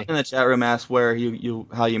 Definitely. Someone in the chat room asked where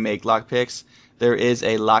how you make lockpicks. There is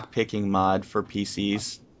a lockpicking mod for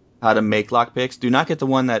PCs. How to make lockpicks. Do not get the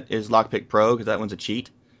one that is Lockpick Pro because that one's a cheat.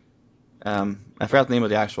 I forgot the name of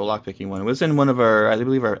the actual lockpicking one. It was in one of I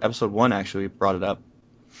believe our episode 1 actually brought it up.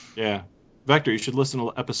 Yeah. Vector, you should listen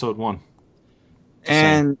to episode 1.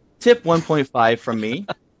 And tip 1.5 from me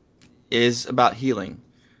is about healing.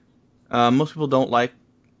 Most people don't like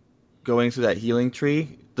going through that healing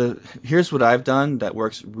tree. Here's what I've done that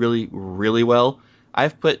works really, really well.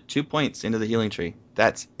 I've put 2 points into the healing tree.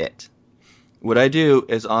 That's it. What I do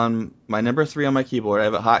is on my number 3 on my keyboard, I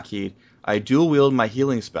have it hotkeyed. I dual wield my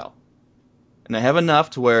healing spell. And I have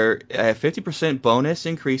enough to where I have 50% bonus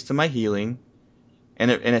increase to my healing,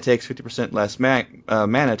 and it takes 50% less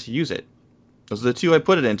mana to use it. Those are the 2 I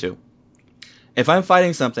put it into. If I'm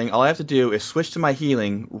fighting something, all I have to do is switch to my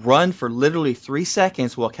healing, run for literally 3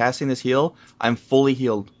 seconds while casting this heal. I'm fully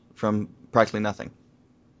healed from practically nothing.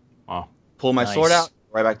 Wow. Pull my Nice. sword out,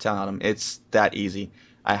 right back down on him. It's that easy.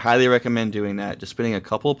 I highly recommend doing that. Just spending a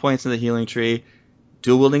couple of points in the healing tree,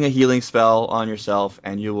 dual wielding a healing spell on yourself,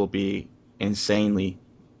 and you will be insanely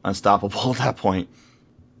unstoppable at that point.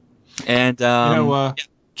 And Joe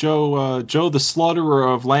the Slaughterer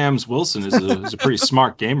of Lambs Wilson is a pretty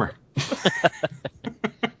smart gamer.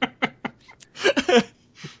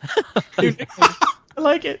 I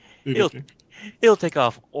like it. He'll take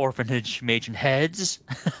off orphanage maiden heads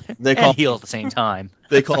They and heal at the same time.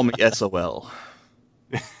 They call me SOL.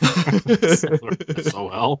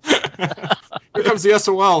 SOL. Here comes the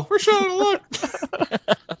SOL. We're showing a look.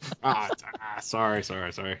 Sorry.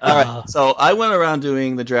 All right, so I went around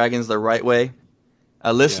doing the dragons the right way.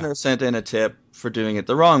 A listener sent in a tip for doing it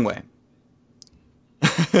the wrong way.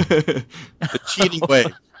 The cheating way.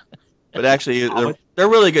 But actually, they're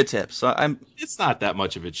really good tips. So It's not that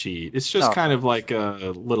much of a cheat. It's just kind of like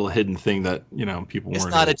a little hidden thing that people weren't. It's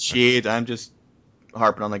not a cheat. I'm just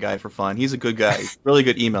harping on the guy for fun. He's a good guy. Really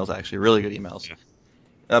good emails, actually. Really good emails.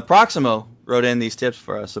 Yeah. Proximo wrote in these tips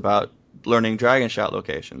for us about learning dragon shout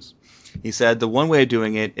locations. He said the one way of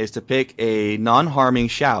doing it is to pick a non-harming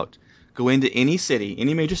shout, go into any city,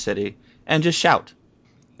 any major city, and just shout.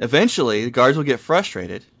 Eventually, the guards will get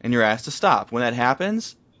frustrated, and you're asked to stop. When that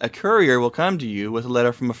happens, a courier will come to you with a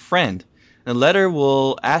letter from a friend. And the letter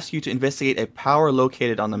will ask you to investigate a power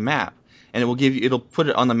located on the map, and it'll put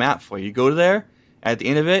it on the map for you. You go there. At the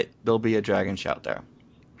end of it, there'll be a dragon shout there.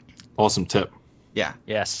 Awesome tip. Yeah.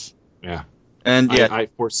 Yes. Yeah. And yeah, I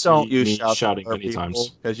foresee don't use me shouts shouting for many people, times.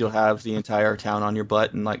 because you'll have the entire town on your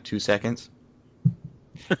butt in like 2 seconds.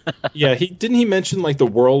 Yeah, didn't he mention like the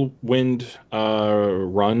whirlwind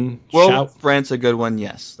run Well, shout? Brent's a good one.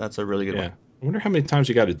 Yes, that's a really good one. I wonder how many times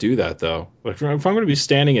you got to do that, though. Like, if I'm going to be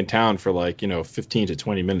standing in town for, 15 to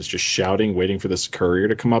 20 minutes just shouting, waiting for this courier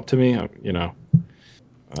to come up to me,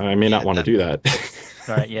 I may not want to do that.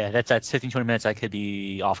 All right, yeah, that's 15, 20 minutes. I could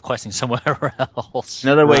be off questing somewhere else.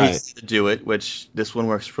 Another way Right. to do it, which this one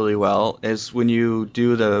works really well, is when you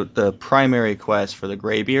do the primary quest for the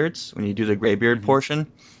Greybeards, when you do the Greybeard portion,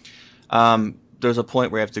 there's a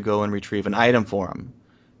point where you have to go and retrieve an item for them.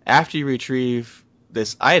 After you retrieve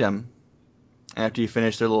this item, after you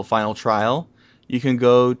finish their little final trial, you can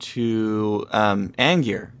go to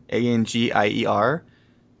Angier, Angier,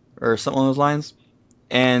 or something along those lines,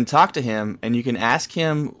 and talk to him, and you can ask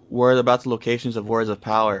him where about the locations of Words of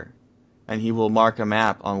Power, and he will mark a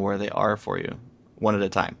map on where they are for you, one at a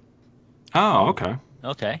time. Oh, okay.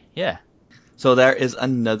 Okay, yeah. So there is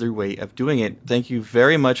another way of doing it. Thank you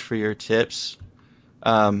very much for your tips.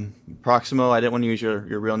 Proximo, I didn't want to use your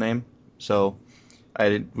real name, so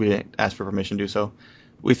we didn't ask for permission to do so.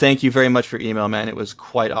 We thank you very much for your email, man. It was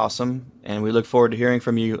quite awesome, and we look forward to hearing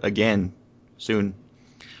from you again soon.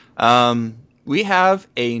 We have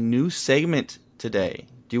a new segment today.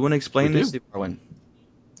 Do you want to explain this, Darwin?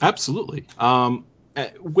 Absolutely.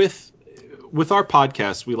 With our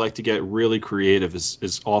podcast, we like to get really creative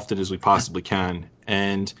as often as we possibly can.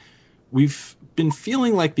 And we've been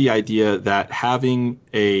feeling like the idea that having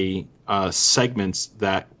a segments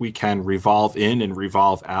that we can revolve in and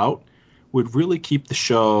revolve out would really keep the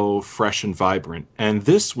show fresh and vibrant. And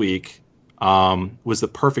this week was the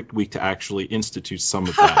perfect week to actually institute some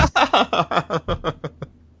of that.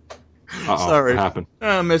 Sorry. What happened?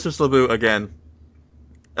 Mr. Slaboo again.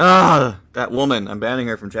 That woman. I'm banning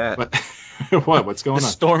her from chat. What's going The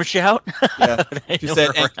on? storm shout? Yeah. She said,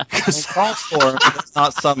 call for let's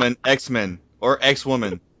not summon X-Men or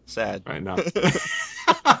X-Woman. Sad. Right now.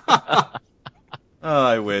 Oh,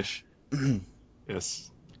 I wish. Yes.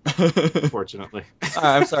 Unfortunately.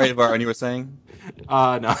 I'm sorry, Varun, you were saying?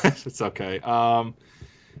 No, it's okay. I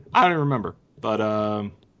don't remember, but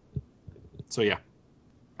so yeah,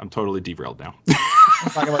 I'm totally derailed now.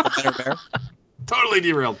 Talking about the better bear? Totally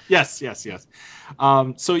derailed. Yes.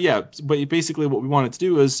 So yeah, but basically what we wanted to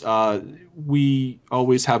do is we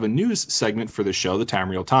always have a news segment for the show, the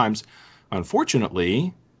Tamriel Times.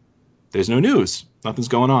 Unfortunately, there's no news. Nothing's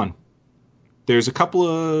going on. There's a couple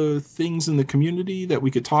of things in the community that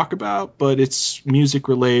we could talk about, but it's music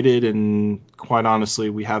related, and quite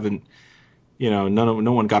honestly, we haven't, no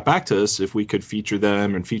one got back to us if we could feature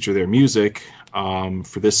them and feature their music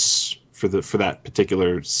for that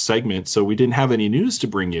particular segment. So we didn't have any news to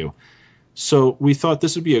bring you. So we thought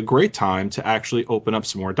this would be a great time to actually open up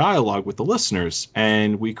some more dialogue with the listeners,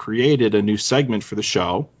 and we created a new segment for the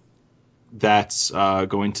show that's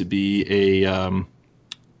going to be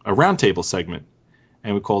a roundtable segment,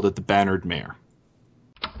 and we called it the Bannered Mare.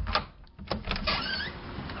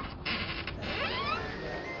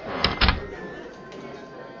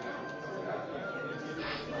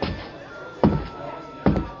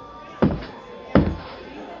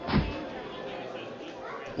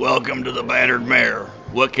 Welcome to the Battered Mare.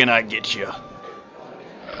 What can I get you?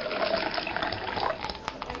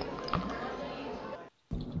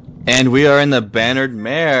 And we are in the Bannered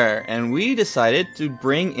Mare, and we decided to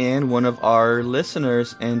bring in one of our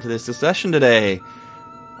listeners into this discussion today.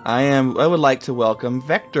 I would like to welcome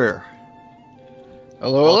Vector.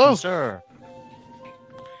 Hello, Welcome, hello. sir.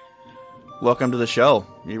 Welcome to the show.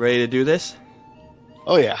 You ready to do this?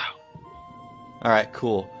 Oh yeah. All right,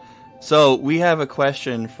 cool. So we have a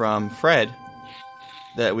question from Fred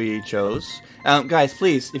that we chose. Guys,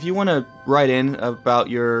 please, if you want to write in about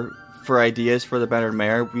for ideas for the Bannered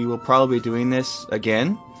Mare, we will probably be doing this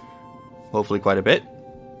again, hopefully quite a bit.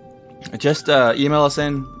 Just email us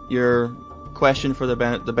in your question for the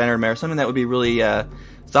Bannered Mare, something that would be really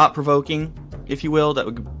thought-provoking, if you will, that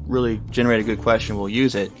would really generate a good question. We'll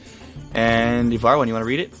use it. And Ivarwan, you want to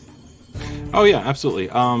read it? Oh yeah, absolutely.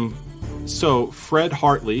 So Fred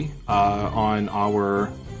Hartley on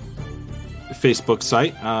our Facebook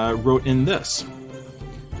site wrote in this.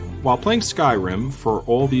 While playing Skyrim for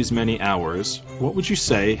all these many hours, what would you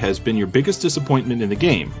say has been your biggest disappointment in the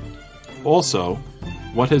game? Also,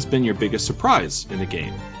 what has been your biggest surprise in the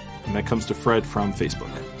game? And that comes to Fred from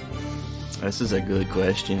Facebook. This is a good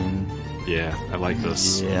question. Yeah, I like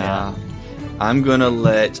this. Yeah. I'm going to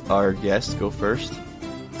let our guest go first.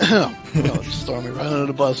 Oh, just throw me right under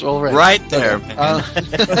the bus already. Right there, Okay.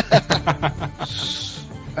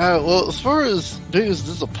 man. Well, as far as biggest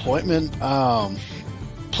disappointment,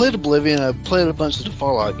 played Oblivion. I played a bunch of the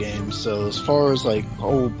Fallout games. So as far as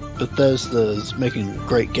Bethesda's making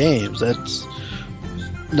great games, that's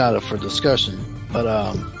not up for discussion. But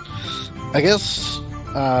I guess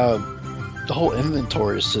the the whole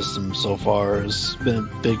inventory system so far has been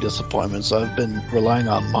a big disappointment. So I've been relying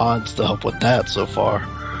on mods to help with that so far.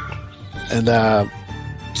 And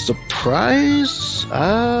surprise,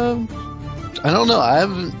 I don't know. I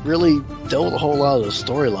haven't really dealt with a whole lot of the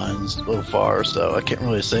storylines so far, so I can't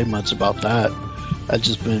really say much about that. I've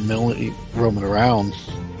just been mainly roaming around.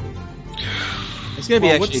 It's going to be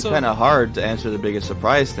Well, actually what's, kind of hard to answer the biggest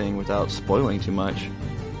surprise thing without spoiling too much.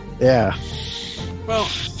 Yeah. Well,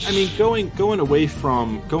 I mean, going away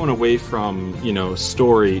from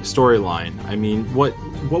storyline. I mean,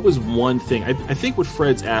 what was one thing? I think what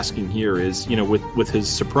Fred's asking here is, with his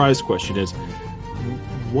surprise question is,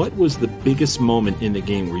 what was the biggest moment in the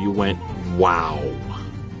game where you went, wow,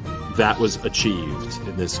 that was achieved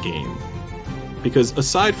in this game? Because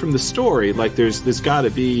aside from the story, like there's got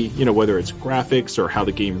to be, whether it's graphics or how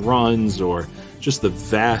the game runs or just the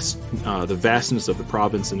vastness of the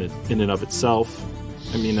province in and of itself.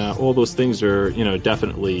 I mean, all those things are,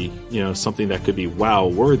 definitely, something that could be wow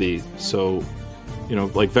worthy. So,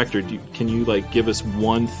 like Vector, can you give us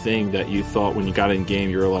one thing that you thought when you got in game,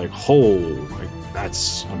 you were like,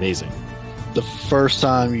 that's amazing. The first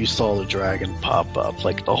time you saw the dragon pop up,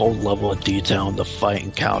 like the whole level of detail in the fight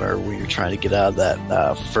encounter where you're trying to get out of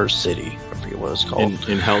that first city. I forget what it's called.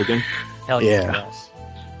 In Helgen? Hell Yeah. yes.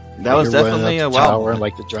 That was You're running definitely up a the wow. tower and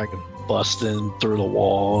the dragon busting through the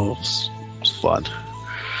walls. It was fun.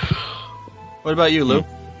 What about you, Lou?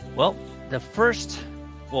 Well, my first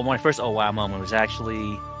oh wow moment was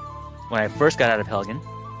actually when I first got out of Helgen.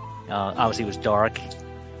 Obviously, it was dark.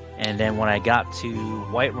 And then when I got to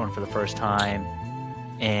Whiterun for the first time,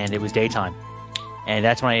 and it was daytime. And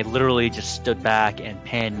that's when I literally just stood back and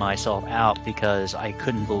panned myself out because I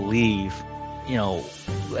couldn't believe, I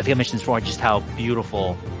think I mentioned this before, just how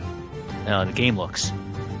beautiful the game looks.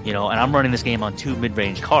 And I'm running this game on 2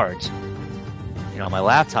 mid-range cards, on my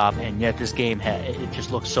laptop, and yet this game, it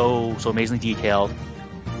just looks so amazingly detailed.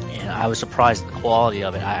 And I was surprised at the quality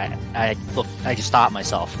of it. I just stopped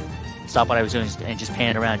myself. Stop what I was doing and just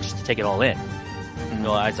pan around just to take it all in.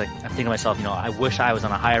 I was I'm thinking to myself, I wish I was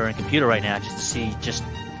on a higher end computer right now just to see just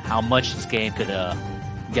how much this game could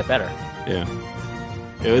get better. Yeah.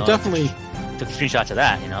 Yeah, it definitely took screenshots of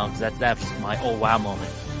that, because that's my oh wow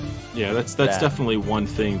moment. Yeah, that's definitely one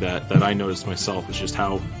thing that I noticed myself is just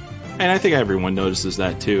how, and I think everyone notices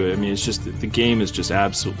that too. I mean, it's just the game is just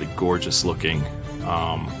absolutely gorgeous looking.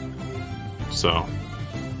 So.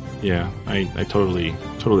 Yeah, I totally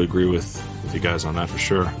agree with you guys on that for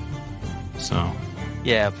sure. So.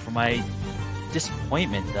 Yeah, for my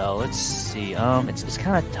disappointment though, let's see. It's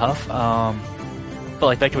kind of tough. But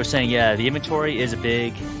like Vector was saying, yeah, the inventory is an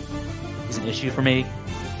issue for me.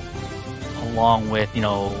 Along with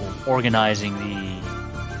organizing the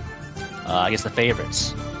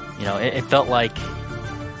favorites. It felt like.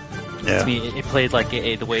 Yeah. To me, it played like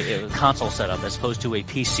the way a console setup as opposed to a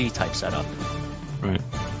PC type setup. Right.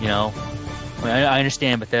 I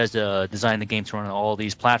understand Bethesda designed the game to run on all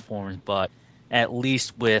these platforms, but at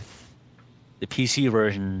least with the PC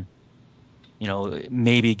version,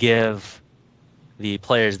 maybe give the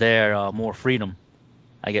players there more freedom,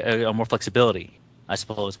 more flexibility, I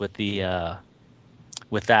suppose, with the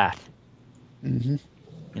with that. Mm-hmm.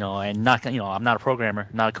 And not I'm not a programmer,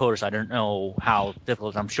 not a coder, so I don't know how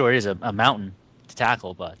difficult. I'm sure it is a mountain to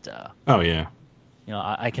tackle, but oh yeah.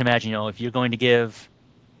 I can imagine if you're going to give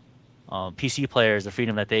PC players the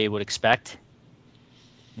freedom that they would expect,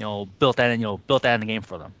 built that in the game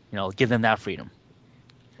for them. Give them that freedom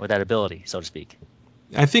or that ability, so to speak.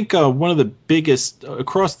 I think one of the biggest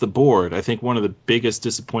across the board. I think one of the biggest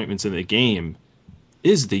disappointments in the game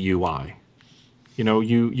is the UI.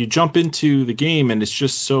 You jump into the game and it's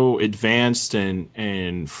just so advanced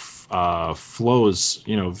and flows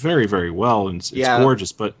very, very well, and it's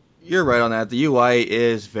gorgeous. But you're right on that. The UI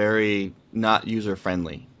is very not user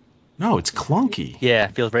friendly. No, it's clunky. Yeah,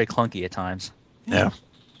 it feels very clunky at times. Yeah.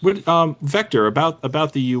 But Vector,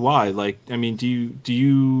 about the UI,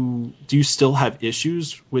 do you still have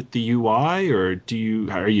issues with the UI, or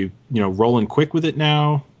are you rolling quick with it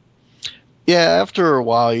now? Yeah, after a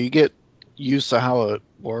while you get used to how it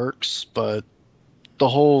works, but the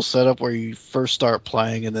whole setup where you first start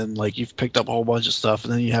playing and then you've picked up a whole bunch of stuff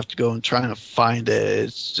and then you have to go and try to find it,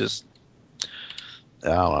 it's just, I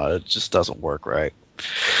don't know, it just doesn't work right.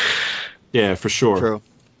 Yeah, for sure. True.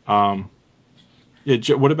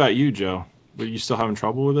 Yeah, what about you, Joe? Are you still having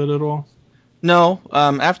trouble with it at all? No.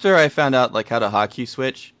 After I found out how to hotkey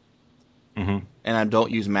switch, mm-hmm. and I don't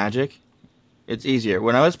use magic, it's easier.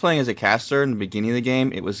 When I was playing as a caster in the beginning of the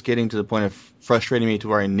game, it was getting to the point of frustrating me to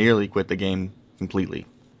where I nearly quit the game completely.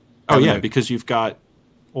 Oh yeah, because you've got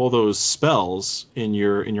all those spells in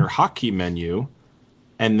your hotkey menu,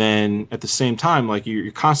 and then at the same time, like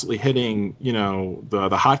you're constantly hitting, the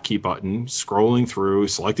hotkey button, scrolling through,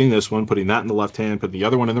 selecting this one, putting that in the left hand, putting the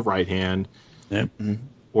other one in the right hand,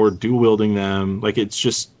 or dual wielding them. Like it's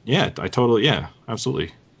just,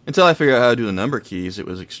 absolutely. Until I figured out how to do the number keys, it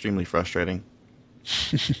was extremely frustrating.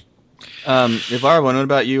 Ivar, what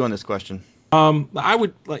about you on this question? I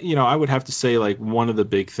would have to say like one of the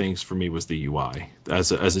big things for me was the UI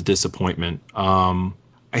as a disappointment. I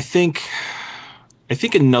think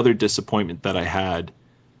another disappointment that I had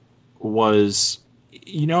was,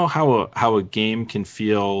 how a game can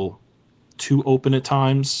feel too open at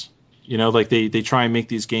times. Like they try and make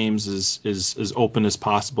these games as open as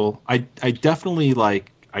possible. I definitely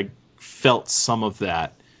I felt some of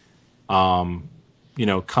that,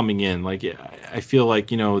 coming in. Like I feel like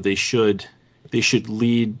they should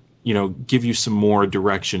lead, give you some more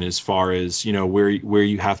direction as far as where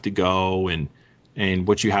you have to go and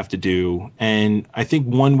what you have to do. And I think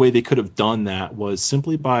one way they could have done that was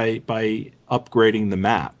simply by upgrading the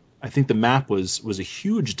map. I think the map was a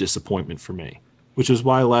huge disappointment for me, which is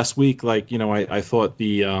why last week, I thought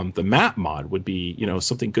the map mod would be,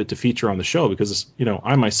 something good to feature on the show, because,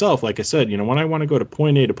 I myself, like I said, when I want to go to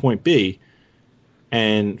point A to point B,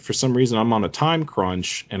 and for some reason I'm on a time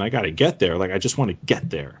crunch and I got to get there, I just want to get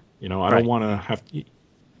there, I don't want to have to.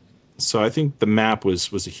 So I think the map was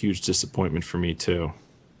a huge disappointment for me too.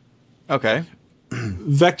 Okay.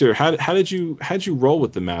 Vector, how did you roll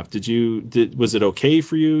with the map? Was it okay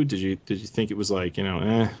for you? Did you think it was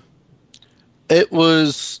It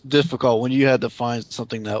was difficult when you had to find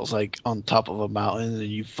something that was on top of a mountain and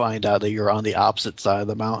you find out that you're on the opposite side of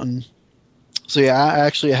the mountain. So yeah, I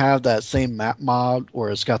actually have that same map mod where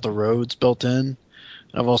it's got the roads built in.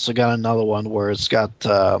 I've also got another one where it's got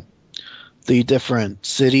the different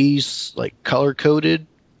cities color coded,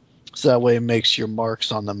 so that way it makes your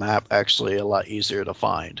marks on the map actually a lot easier to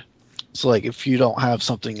find. So if you don't have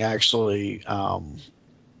something actually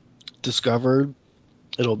discovered,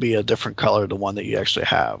 it'll be a different color than one that you actually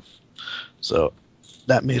have. So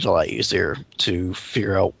that made it a lot easier to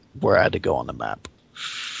figure out where I had to go on the map.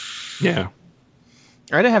 Yeah.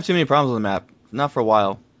 I didn't have too many problems with the map, not for a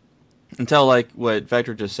while. Until what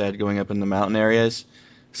Vector just said, going up in the mountain areas.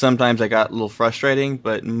 Sometimes I got a little frustrating,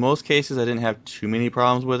 but in most cases I didn't have too many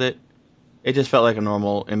problems with it. It just felt like a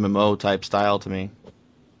normal MMO type style to me.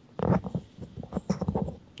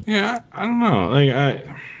 Yeah, I don't know.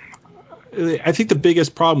 I think the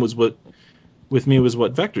biggest problem was what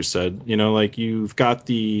Vector said. You've got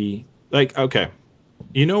the okay.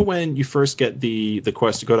 When you first get the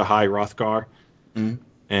quest to go to High Hrothgar, and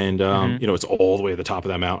it's all the way to the top of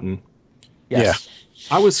that mountain. Yes.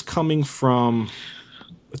 Yeah. I was coming from,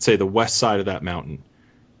 let's say, the west side of that mountain,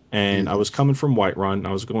 and I was coming from Whiterun.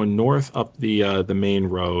 I was going north up the main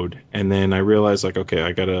road, and then I realized okay,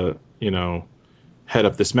 I gotta head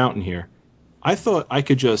up this mountain here. I thought I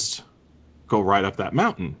could just go right up that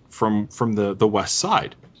mountain from the west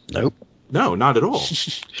side. Nope. No, not at all.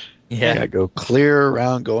 Yeah. You gotta go clear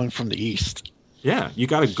around going from the east. Yeah, you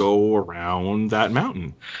got to go around that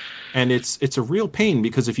mountain. And it's a real pain,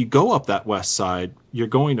 because if you go up that west side, you're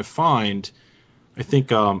going to find, I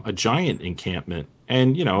think, a giant encampment.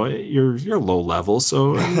 And, you're low level,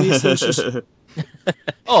 so at least it's just...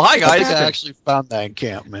 Oh, hi, guys. I actually found that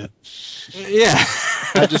encampment. Yeah.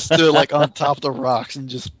 I just stood on top of the rocks and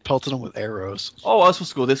just pelted them with arrows. Oh, I was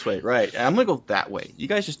supposed to go this way, right. I'm going to go that way. You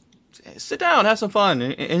guys just sit down, have some fun,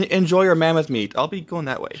 and enjoy your mammoth meat. I'll be going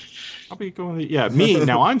that way.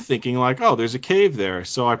 Now I'm thinking there's a cave there,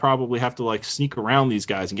 so I probably have to sneak around these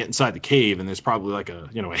guys and get inside the cave, and there's probably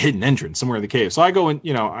a hidden entrance somewhere in the cave. So I go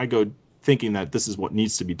in, thinking that this is what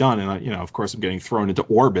needs to be done, and of course I'm getting thrown into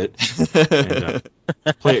orbit. And,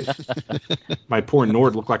 my poor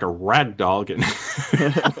Nord looked like a rag doll getting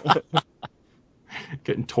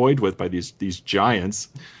toyed with by these giants.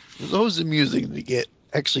 It's always amusing to get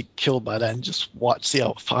actually killed by that and just see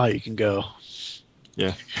how far you can go.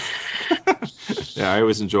 Yeah. Yeah, I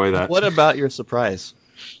always enjoy that. What about your surprise?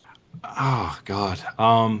 Oh, God.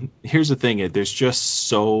 Here's the thing. There's just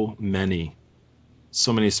so many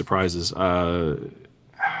surprises. The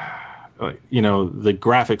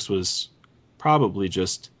graphics was probably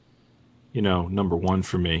just, number one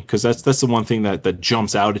for me, because that's the one thing that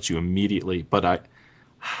jumps out at you immediately. But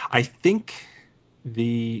I think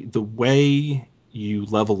the way you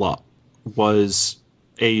level up was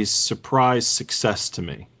a surprise success to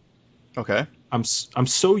me. Okay. I'm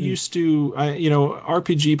so used to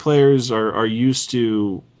RPG players are used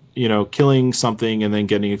to killing something and then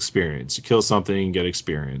getting experience. You kill something and get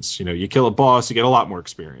experience. You kill a boss, you get a lot more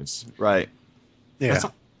experience. Right. Yeah.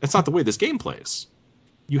 That's not the way this game plays.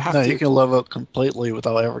 You have No, to. you can level up completely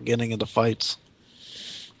without ever getting into fights.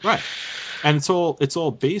 Right. And it's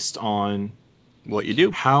all based on What you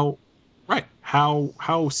do. how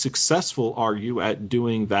successful are you at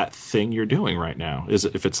doing that thing you're doing right now?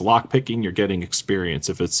 If it's lockpicking, you're getting experience.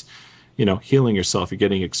 If it's, healing yourself, you're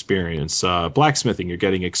getting experience. Blacksmithing, you're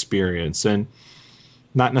getting experience, and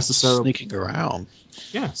not necessarily Sneaking around.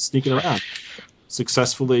 Yeah, sneaking around,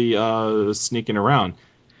 successfully sneaking around,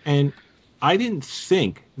 and I didn't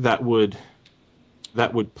think that would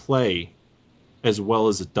play as well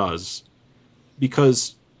as it does,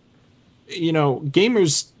 because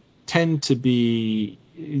gamers tend to be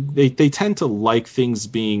they tend to like things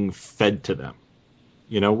being fed to them.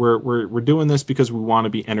 We're doing this because we want to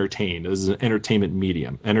be entertained. This is an entertainment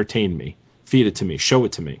medium. Entertain me, feed it to me, show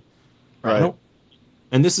it to me. Right.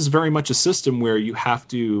 And this is very much a system where you have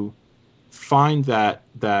to find that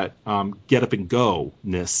get up and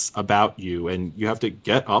go-ness about you, and you have to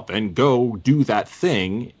get up and go do that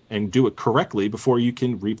thing and do it correctly before you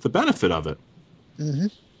can reap the benefit of it. Mm-hmm.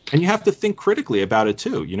 And you have to think critically about it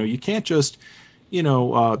too. You can't just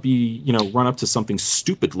run up to something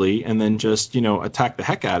stupidly and then just attack the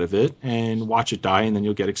heck out of it and watch it die and then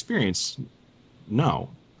you'll get experience. No.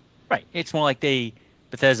 Right. It's more like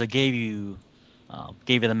Bethesda gave you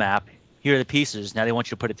the map. Here are the pieces. Now they want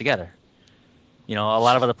you to put it together. A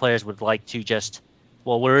lot of other players would like to just,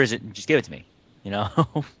 well, where is it? And just give it to me. Yeah.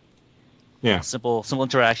 Simple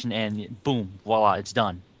interaction, and boom, voila, it's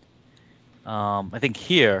done. I think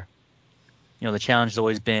here, the challenge has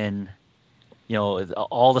always been,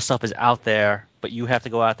 all the stuff is out there, but you have to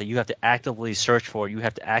go out there. You have to actively search for it. You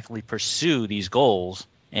have to actively pursue these goals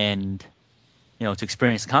and, to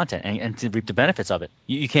experience the content and to reap the benefits of it.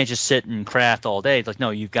 You can't just sit and craft all day. It's like, no,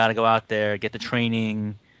 you've got to go out there, get the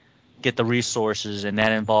training, get the resources, and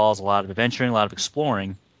that involves a lot of adventuring, a lot of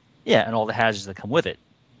exploring. Yeah, and all the hazards that come with it.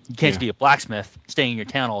 You can't just be a blacksmith staying in your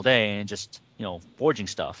town all day and just, forging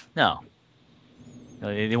stuff. No.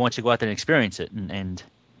 They want you to go out there and experience it and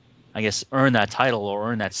I guess earn that title or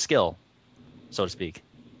earn that skill, so to speak.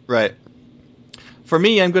 Right. For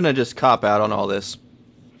me, I'm going to just cop out on all this.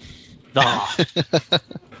 My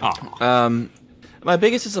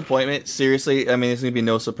biggest disappointment, seriously, I mean, it's going to be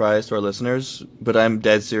no surprise to our listeners, but I'm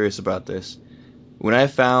dead serious about this. When I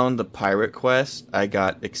found the pirate quest, I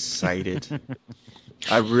got excited.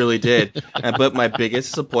 I really did. But my biggest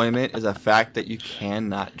disappointment is the fact that you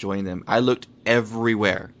cannot join them. I looked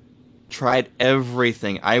everywhere, tried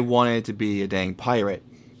everything. I wanted to be a dang pirate,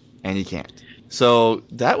 and you can't. So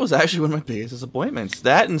that was actually one of my biggest disappointments.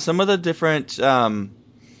 That and some of the different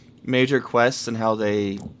major quests and how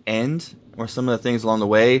they end, or some of the things along the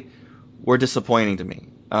way, were disappointing to me.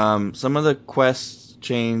 Some of the quest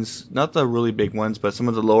chains, not the really big ones, but some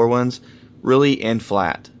of the lower ones, really end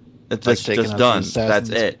flat. It's Like just done. That's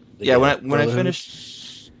it. Yeah, when I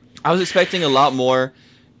finished, I was expecting a lot more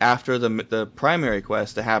after the primary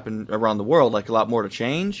quest to happen around the world, like a lot more to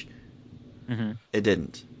change. Mm-hmm. It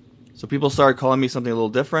didn't. So people started calling me something a little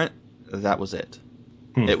different. That was it.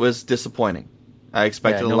 It was disappointing. I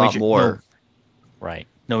expected a lot more. Right.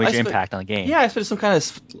 No major impact on the game. Yeah, I expected some kind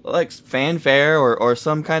of like fanfare or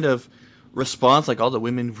some kind of response, like all the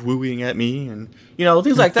women wooing at me and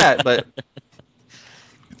things like that. But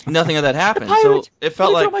nothing of that happened. So it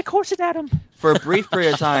felt like my corset at him. For a brief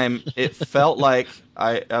period of time, it felt like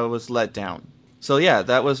I was let down. So yeah,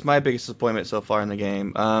 that was my biggest disappointment so far in the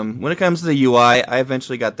game. When it comes to the UI, I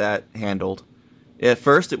eventually got that handled. At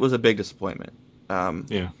first, it was a big disappointment.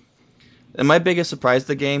 Yeah. And my biggest surprise to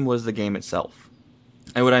the game was the game itself.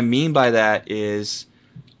 And what I mean by that is,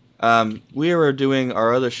 we were doing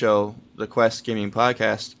our other show, the Quest Gaming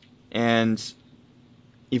Podcast, and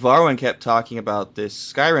Ivarwin kept talking about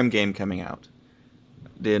this Skyrim game coming out.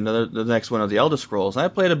 The next one of the Elderscrolls. I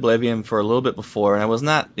played Oblivion for a little bit before, and I was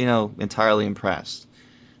not, entirely impressed.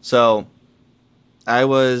 So I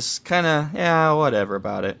was kind of, whatever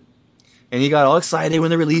about it. And he got all excited when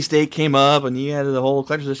the release date came up, and he had the whole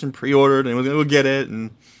collector's edition pre-ordered, and was going to go get it,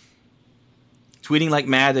 and tweeting like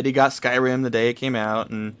mad that he got Skyrim the day it came out,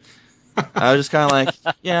 and I was just kind of like,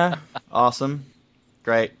 yeah, awesome,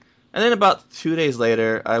 great. And then about 2 days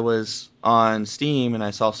later, I was on Steam, and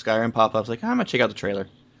I saw Skyrim pop up. I was like, I'm going to check out the trailer.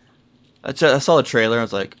 I saw the trailer, and I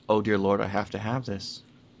was like, oh dear lord, I have to have this.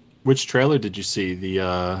 Which trailer did you see?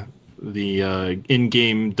 The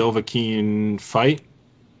in-game Dovahkiin fight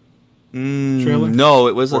trailer? No,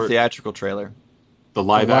 it was a theatrical trailer. The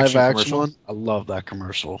live action commercial? one? I love that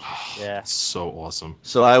commercial. Yeah. It's so awesome.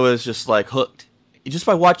 So I was just like hooked. Just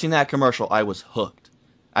by watching that commercial, I was hooked.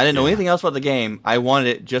 I didn't know anything else about the game. I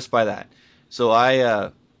wanted it just by that. So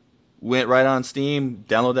I went right on Steam,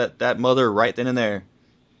 downloaded that mother right then and there,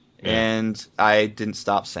 and I didn't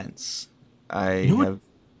stop since. The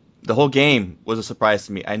whole game was a surprise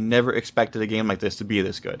to me. I never expected a game like this to be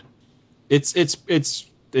this good. It's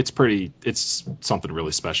something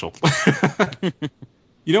really special.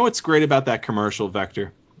 You know what's great about that commercial,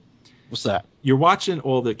 Vector? What's that? You're watching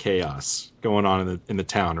all the chaos going on in the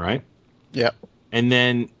town, right? Yep. And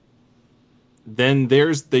then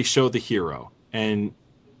they show the hero, and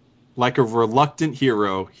like a reluctant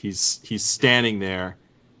hero, he's standing there,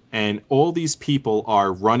 and all these people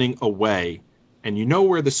are running away, and you know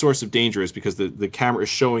where the source of danger is because the camera is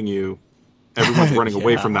showing you everyone's running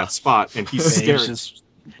away from that spot, and he's scared. He's just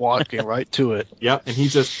walking right to it. Yep, and he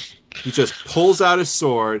just pulls out his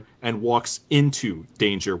sword and walks into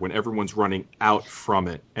danger when everyone's running out from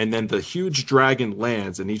it. And then the huge dragon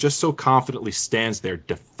lands, and he just so confidently stands there,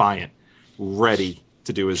 defiant, ready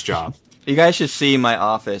to do his job. You guys should see my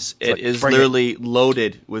office. It is literally it.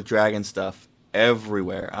 loaded with dragon stuff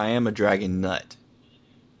everywhere. I am a dragon nut.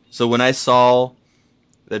 So when I saw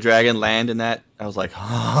the dragon land in that, I was like,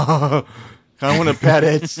 oh, I want to pet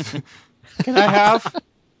it. Can I have?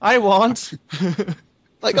 I want.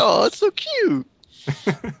 Like, oh, it's so cute.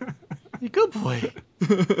 Good boy.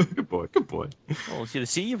 Good boy. Oh, see, the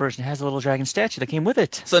CE version has a little dragon statue that came with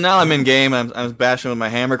it. So now I'm in game. I'm bashing with my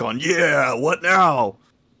hammer, going, yeah, what now?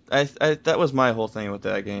 That was my whole thing with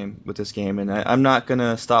this game, and I'm not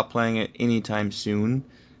gonna stop playing it anytime soon.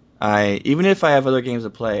 Even if I have other games to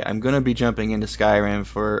play, I'm gonna be jumping into Skyrim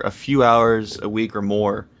for a few hours a week or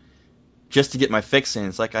more, just to get my fix in.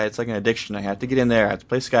 It's like an addiction. I have to get in there. I have to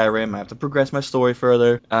play Skyrim. I have to progress my story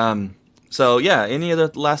further. So yeah, any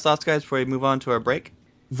other last thoughts, guys, before we move on to our break?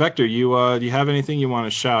 Vector, do you have anything you want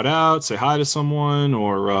to shout out, say hi to someone,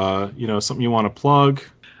 or something you want to plug?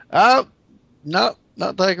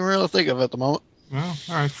 Not that I can really think of at the moment. Well,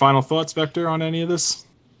 all right. Final thoughts, Vector, on any of this?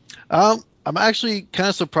 I'm actually kind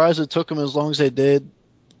of surprised it took them as long as they did.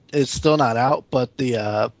 It's still not out, but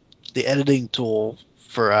the editing tool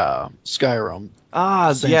for Skyrim.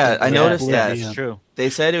 Yeah, I noticed that. That's true. They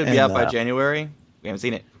said it would be out by January. We haven't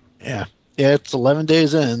seen it. Yeah, it's 11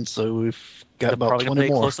 days in, so we've got about probably 20 gonna play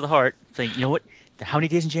it more. close to the heart. Think, you know what? How many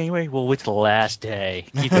days in January? We'll wait till the last day.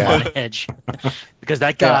 Keep them on edge. Because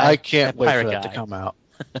that guy, I can't wait for that guy, to come out.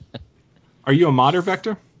 Are you a modder,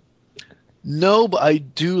 Vector? No, but I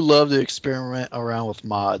do love to experiment around with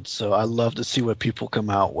mods, so I love to see what people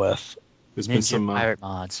come out with. There's been Ninja some pirate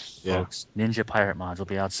mods, folks. Ninja pirate mods will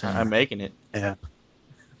be out soon. I'm making it. Yeah.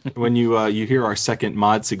 When you hear our second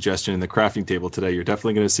mod suggestion in the crafting table today, you're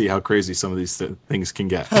definitely going to see how crazy some of these things can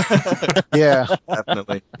get. Yeah.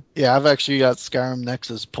 Definitely. Yeah, I've actually got Skyrim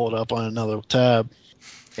Nexus pulled up on another tab.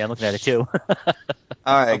 Yeah, I'm looking at it too. All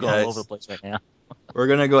right, I'm going guys. all over the place right now. We're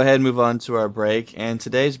going to go ahead and move on to our break. And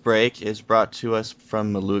today's break is brought to us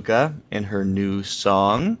from Maluka and her new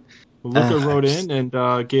song. Luca wrote in and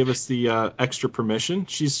gave us the extra permission.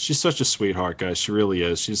 She's such a sweetheart, guys. She really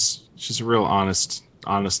is. She's a real honest,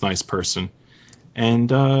 nice person.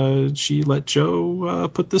 And she let Joe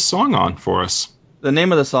put this song on for us. The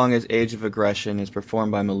name of the song is Age of Aggression. It's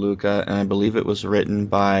performed by Maluka, and I believe it was written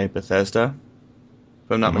by Bethesda,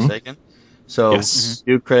 if I'm not mistaken. So yes.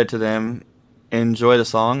 Due credit to them. Enjoy the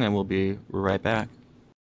song, and we'll be right back.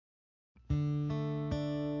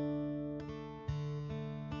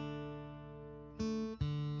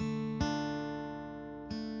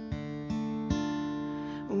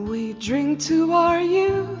 We drink to our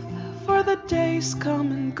youth, for the days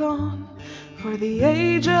come and gone, for the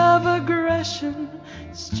age of aggression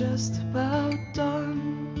is just about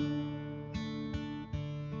done.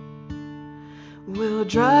 We'll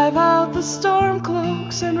drive out the storm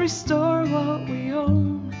cloaks and restore what we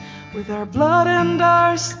own. With our blood and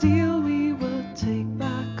our steel we will take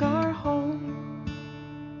back our home.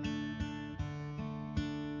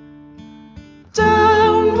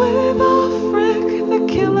 Down with Afric, the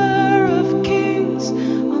killer of kings.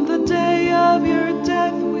 On the day of your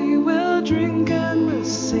death we will drink and we'll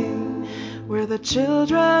sing. We're the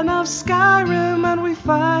children of Skyrim and we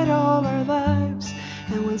fight all our lives.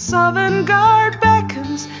 And when Sovngarde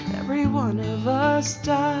beckons, every one of us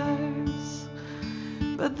dies.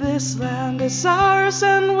 But this land is ours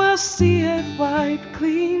and we'll see it wiped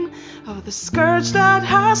clean of the scourge that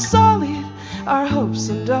has sullied our hopes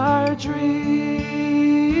and our dreams.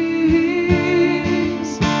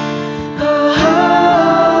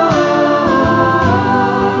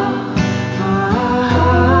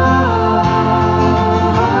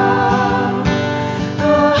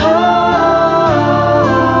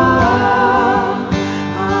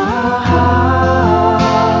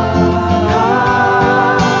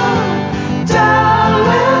 Down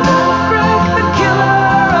with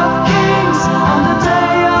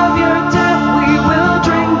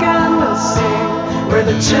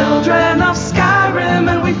children of Skyrim,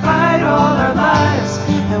 and we fight all our lives.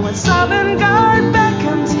 And when Sovngarde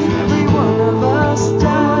beckons, every one of us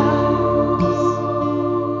dies.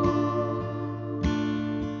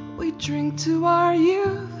 We drink to our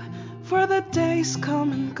youth, for the days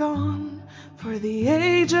come and gone, for the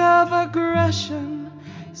age of aggression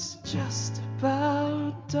is just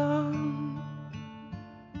about done.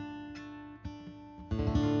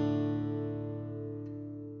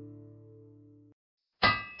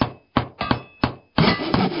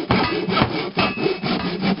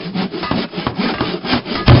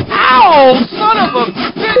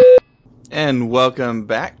 And welcome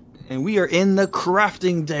back. And we are in the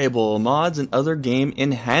crafting table, mods and other game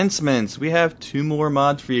enhancements. We have 2 more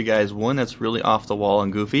mods for you guys. One that's really off the wall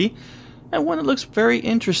and goofy, and one that looks very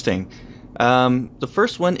interesting. The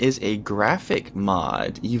first one is a graphic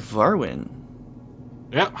mod. Yvarwin.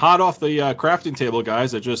 Yep, hot off the crafting table,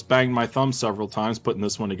 guys. I just banged my thumb several times putting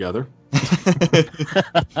this one together.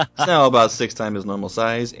 It's now about 6 times its normal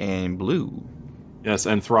size and blue. Yes,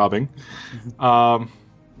 and throbbing.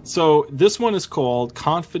 So this one is called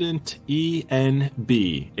Confident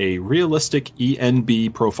ENB, a realistic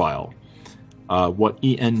ENB profile. What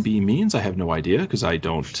ENB means, I have no idea because I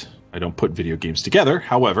don't put video games together.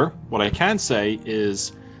 However, what I can say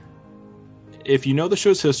is, if you know the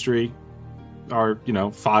show's history, our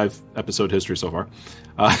 5-episode history so far,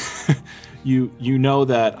 you know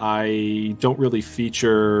that I don't really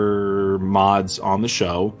feature mods on the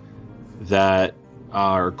show that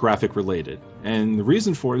are graphic related. And the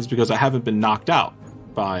reason for it is because I haven't been knocked out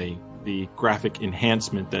by the graphic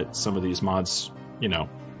enhancement that some of these mods,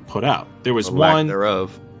 put out. There was one lack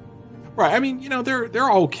thereof. Right. I mean,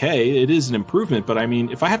 they're okay. It is an improvement, but I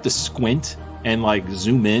mean, if I have to squint and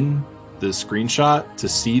zoom in the screenshot to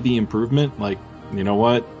see the improvement, you know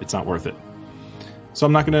what? It's not worth it. So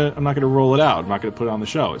I'm not gonna roll it out. I'm not gonna put it on the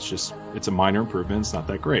show. It's a minor improvement. It's not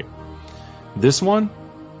that great. This one,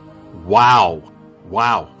 wow.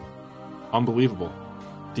 Unbelievable.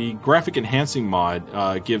 The graphic enhancing mod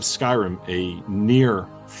gives Skyrim a near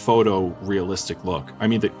photorealistic look. I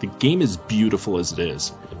mean, the game is beautiful as it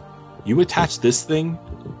is. You attach this thing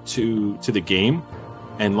to the game,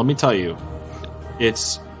 and let me tell you,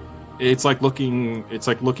 it's like looking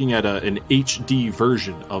at an HD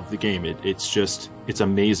version of the game. It's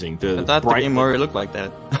amazing. I thought the game already looked like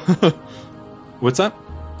that. What's that?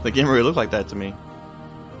 The game already looked like that to me.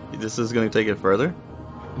 This is going to take it further?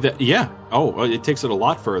 Yeah. Oh, it takes it a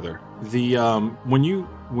lot further. The when you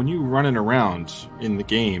running around in the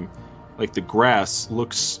game, the grass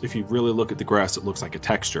looks. If you really look at the grass, it looks like a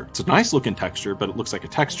texture. It's a nice looking texture, but it looks like a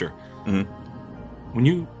texture. Mm-hmm.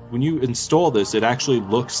 When you install this, it actually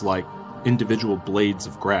looks like individual blades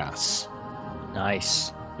of grass.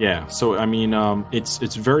 Nice. Yeah. So I mean,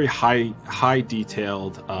 it's very high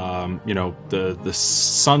detailed. The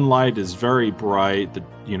sunlight is very bright.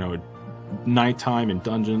 Nighttime in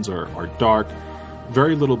dungeons are dark.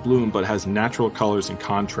 Very little bloom, but has natural colors and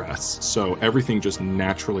contrasts. So everything just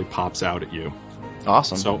naturally pops out at you.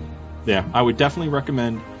 Awesome. So, yeah, I would definitely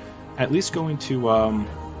recommend at least going to go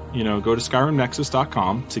to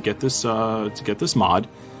SkyrimNexus.com to get this mod.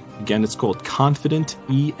 Again, it's called Confident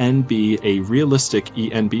ENB, a realistic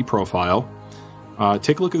ENB profile.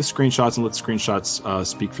 Take a look at the screenshots and let the screenshots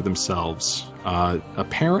speak for themselves.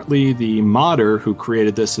 Apparently, the modder who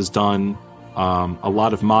created this has done a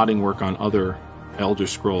lot of modding work on other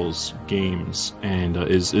Elderscrolls games and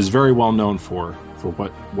is very well known for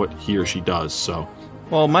what he or she does. So,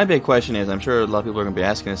 well, my big question is, I'm sure a lot of people are going to be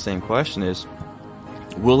asking the same question: is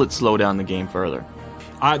will it slow down the game further?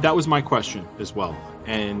 That was my question as well,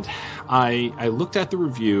 and I looked at the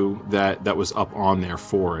review that was up on there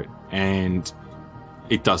for it, and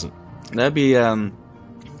it doesn't. That'd be to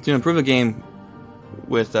improve a game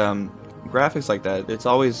with graphics like that. It's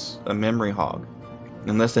always a memory hog,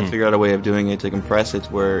 unless they figure out a way of doing it to compress it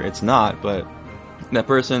where it's not. But that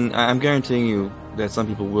person, I'm guaranteeing you that some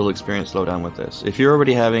people will experience slowdown with this. If you're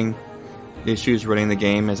already having issues running the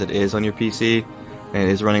game as it is on your PC and it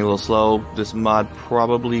is running a little slow, this mod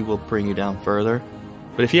probably will bring you down further.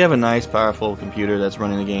 But if you have a nice, powerful computer that's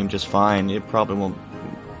running the game just fine, it probably won't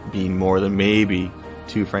be more than maybe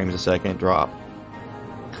 2 frames a second drop.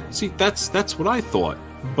 See, that's what I thought,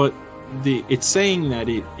 but it's saying that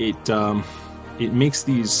it makes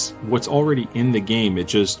these what's already in the game. It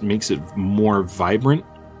just makes it more vibrant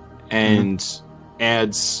and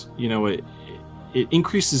adds, it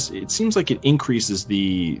increases. It seems like it increases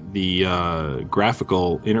the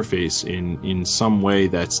graphical interface in some way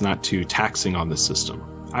that's not too taxing on the system.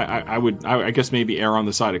 I guess maybe err on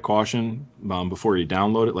the side of caution before you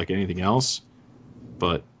download it, like anything else.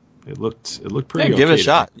 But It looked pretty. Yeah, give it a okay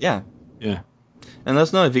shot. me. Yeah. Yeah. And let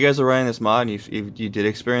us know if you guys are running this mod and if you did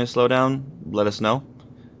experience slowdown, let us know.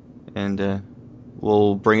 And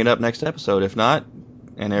we'll bring it up next episode. If not,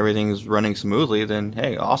 and everything's running smoothly, then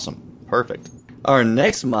hey, awesome. Perfect. Our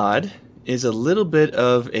next mod is a little bit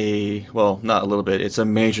of a, well, not a little bit, it's a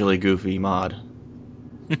majorly goofy mod.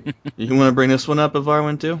 You want to bring this one up,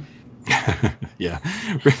 Varwin, too? Yeah.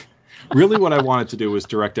 Really what I wanted to do was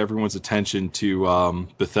direct everyone's attention to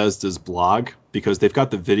Bethesda's blog, because they've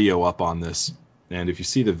got the video up on this. And if you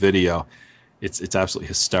see the video, it's absolutely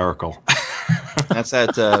hysterical. That's at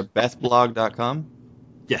bethblog.com?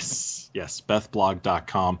 Yes,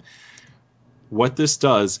 bethblog.com. What this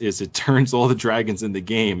does is it turns all the dragons in the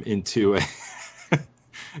game into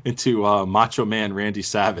Macho Man Randy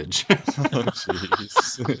Savage. Oh,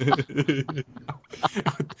 jeez.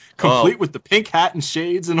 Complete with the pink hat and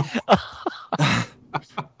shades and all.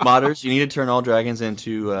 Modders, you need to turn all dragons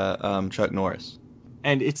into Chuck Norris.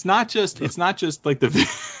 And it's not just like it's not just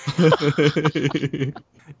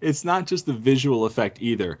the visual effect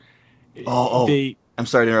either. I'm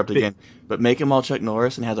sorry to interrupt again, but make him all Chuck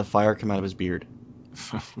Norris and have the fire come out of his beard.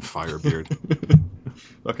 Fire beard.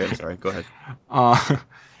 Okay, I'm sorry. Go ahead.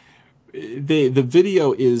 The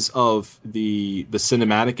video is of the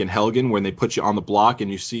cinematic in Helgen when they put you on the block and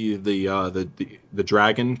you see the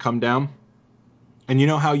dragon come down. And you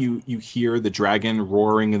know how you hear the dragon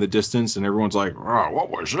roaring in the distance and everyone's like, oh, what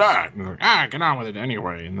was that? And like, get on with it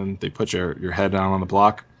anyway. And then they put your head down on the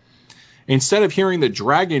block. Instead of hearing the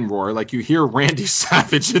dragon roar, like you hear Randy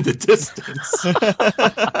Savage in the distance.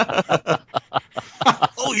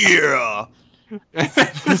 Oh, yeah.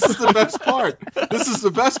 This is the best part.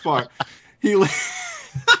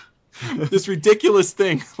 This ridiculous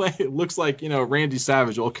thing. It looks like, Randy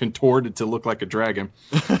Savage all contorted to look like a dragon.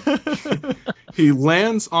 He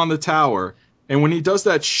lands on the tower, and when he does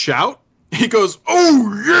that shout, he goes,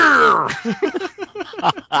 "Oh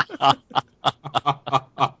yeah!"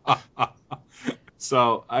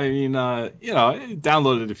 So I mean,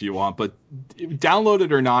 download it if you want, but download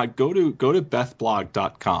it or not, go to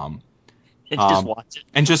bethblog.com.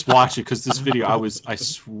 And just watch it. Because this video, I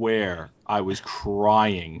swear, I was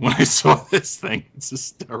crying when I saw this thing. It's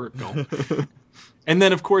hysterical. And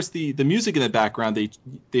then, of course, the music in the background,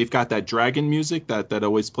 they've got that dragon music that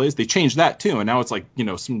always plays. They changed that, too, and now it's like,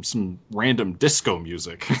 some random disco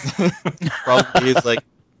music. Probably it's like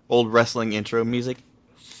old wrestling intro music.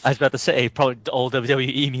 I was about to say, probably the old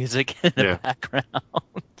WWE music in the background.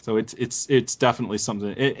 So it's definitely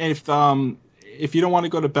something. If you don't want to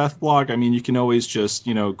go to Bethblog, I mean, you can always just,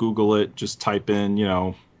 Google it, just type in,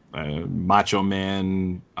 Macho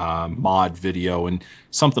Man mod video, and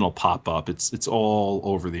something will pop up. It's all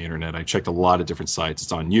over the internet. I checked a lot of different sites.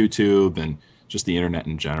 It's on YouTube and just the internet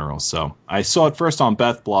in general. So I saw it first on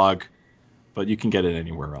Bethblog, but you can get it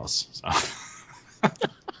anywhere else. So.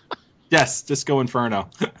 Yes, Disco Inferno.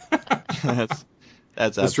 That's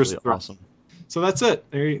absolutely awesome. So that's it.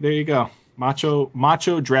 There you go.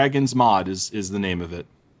 Macho Dragons Mod is the name of it.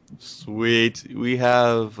 Sweet. We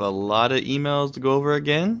have a lot of emails to go over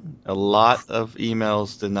again. A lot of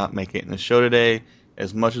emails did not make it in the show today.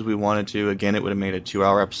 As much as we wanted to, again, it would have made a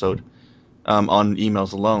 2-hour episode on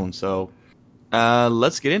emails alone. So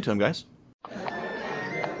let's get into them, guys.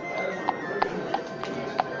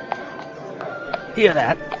 Hear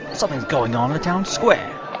that? Something's going on in the town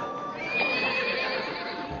square.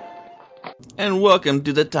 And welcome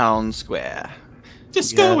to the town square.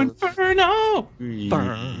 Disco Inferno!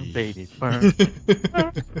 Burn, baby, burn.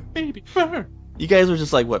 Burn, baby, burn. You guys were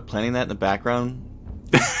just like, what, planning that in the background?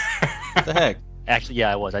 What the heck? Actually,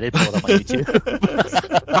 yeah, I was. I did pull it up on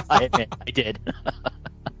YouTube. I admit, I did.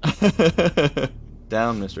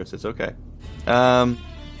 Down, mistress. It's okay. Our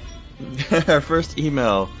first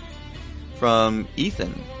email from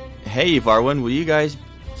Ethan. Hey, Varwin, will you guys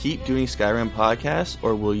keep doing Skyrim podcasts,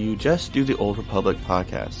 or will you just do the Old Republic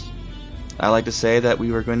podcasts? I like to say that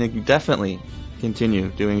we were going to definitely continue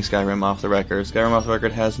doing Skyrim Off the Record. Skyrim Off the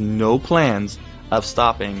Record has no plans of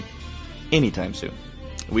stopping anytime soon.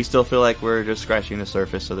 We still feel like we're just scratching the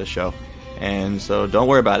surface of the show. And so don't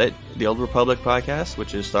worry about it. The Old Republic podcast,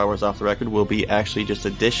 which is Star Wars Off the Record, will be actually just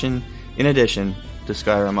in addition to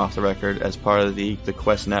Skyrim Off the Record as part of the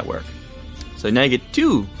Quest Network. So now you get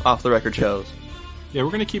 2 Off the Record shows. Yeah,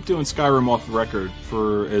 we're going to keep doing Skyrim Off the Record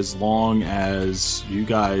for as long as you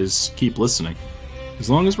guys keep listening. As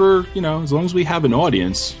long as we have an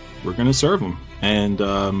audience, we're going to serve them. And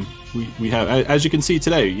we have, as you can see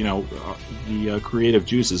today, the creative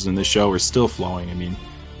juices in this show are still flowing. I mean,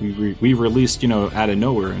 we released, out of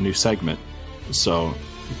nowhere, a new segment. So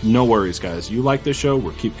no worries, guys. You like this show?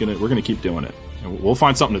 We're going to keep doing it. And we'll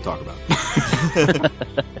find something to talk about.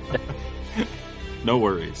 No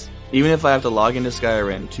worries. Even if I have to log into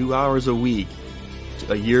Skyrim 2 hours a week,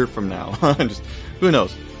 a year from now, just who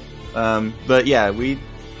knows? But yeah, when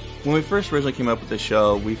we first originally came up with the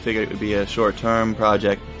show, we figured it would be a short-term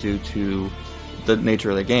project due to the nature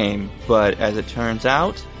of the game. But as it turns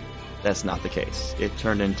out, that's not the case. It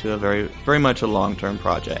turned into a very, very much a long-term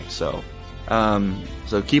project. So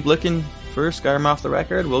keep looking for Skyrim Off the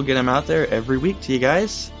Record. We'll get them out there every week to you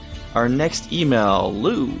guys. Our next email,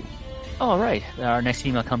 Lou. All right. Our next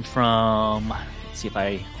email comes from. Let's see if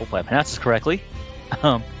I hope I pronounce this correctly.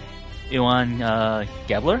 Iwan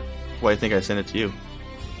Gebler. Why do you think I sent it to you?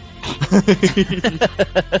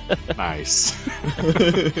 Nice.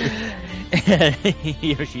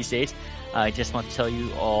 He or she states, I just want to tell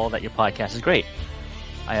you all that your podcast is great.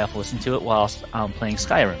 I often listen to it whilst I'm playing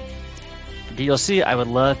Skyrim. For DLC, I would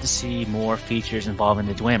love to see more features involving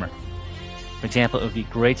the Dwemer. For example, it would be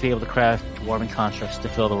great to be able to craft dwarven constructs to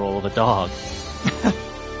fill the role of a dog.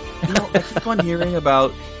 I keep on hearing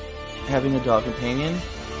about having a dog companion.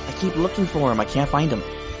 I keep looking for him. I can't find him.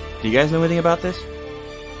 Do you guys know anything about this?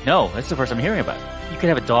 No, that's the first I'm hearing about it. You could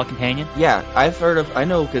have a dog companion? Yeah, I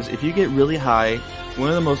know, because if you get really high, one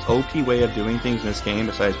of the most OP way of doing things in this game,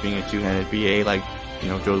 besides being a two-handed BA like,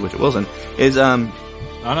 Joe the Widget Wilson, is,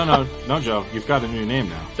 No, Joe. You've got a new name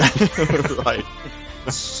now. Right.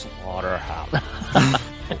 Slaughterhouse.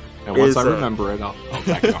 And once I remember it, I'll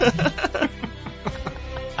back it on.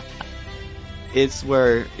 It's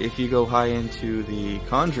where if you go high into the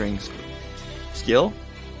conjuring skill,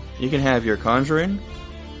 you can have your conjuring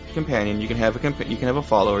companion, you can have a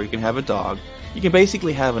follower, you can have a dog. You can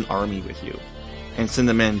basically have an army with you and send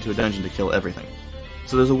them into a dungeon to kill everything.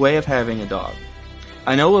 So there's a way of having a dog.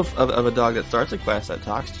 I know of a dog that starts a quest that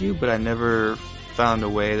talks to you, but I never found a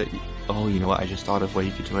way that... you know what? I just thought of a way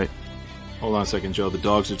you could do it. Hold on a second, Joe. The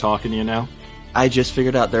dogs are talking to you now? I just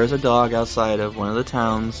figured out there's a dog outside of one of the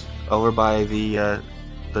towns over by the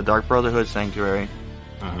Dark Brotherhood Sanctuary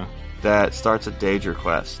that starts a Daedra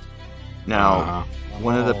quest. Now,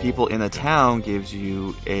 one of the people in the town gives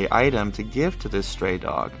you a item to give to this stray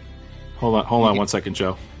dog. Hold on 1 second,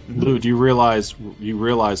 Joe. Lou, do you realize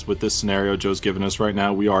with this scenario Joe's giving us right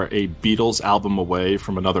now, we are a Beatles album away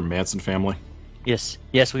from another Manson family? Yes,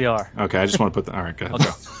 we are. Okay, I just want to put that. All right, go ahead.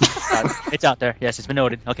 Okay. It's out there. Yes, it's been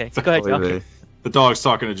noted. Okay, so go ahead, Joe. Okay. The dog's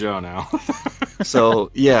talking to Joe now. So,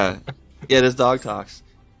 yeah, this dog talks.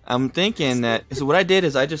 I'm thinking that... So what I did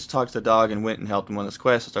is I just talked to the dog and went and helped him on this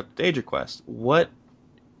quest to start the Daedra quest.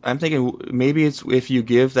 I'm thinking maybe it's if you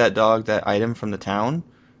give that dog that item from the town,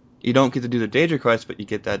 you don't get to do the Daedra quest, but you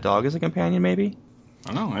get that dog as a companion, maybe?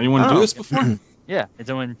 I don't know. Anyone do this before? Yeah. Has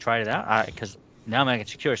anyone tried it out? Because now I'm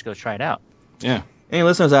actually curious to go try it out. Yeah. Any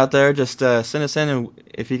listeners out there, just send us in, and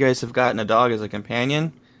if you guys have gotten a dog as a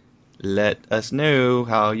companion, let us know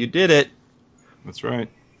how you did it. That's right.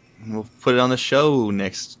 We'll put it on the show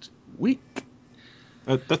next week.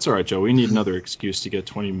 That's all right, Joe. We need another excuse to get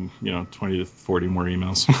 20 to 40 more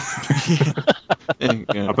emails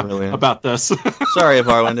about this. Sorry,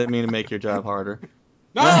 Harlan, didn't mean to make your job harder.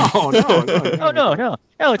 No.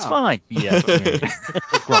 No, it's fine. Yeah.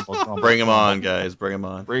 Grumble. Bring him on, guys. Bring him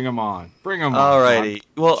on. Bring him on. Alrighty.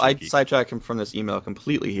 Well, I sidetracked him from this email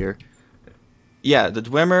completely here. Yeah, the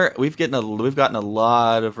Dwemer, we've gotten a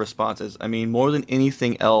lot of responses. I mean, more than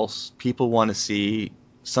anything else, people want to see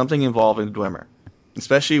something involving the Dwemer,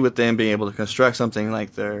 especially with them being able to construct something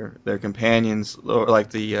like their companions, or like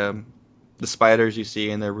the spiders you see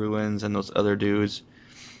in their ruins and those other dudes.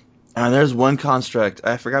 And there's one construct,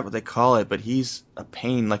 I forgot what they call it, but he's a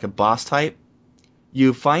pain, like a boss type.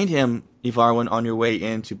 You find him, Ivarwin, on your way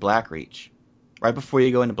into Blackreach. Right before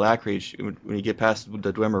you go into Blackreach, when you get past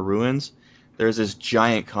the Dwemer ruins, there's this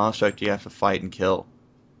giant construct you have to fight and kill.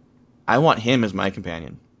 I want him as my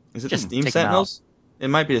companion. Is it Just the Steam take him Sentinels? It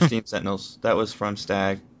might be the Steam Sentinels. That was from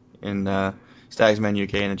Stag in Stag's Man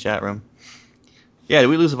UK in the chat room. Yeah, did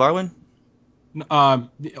we lose Ivarwin?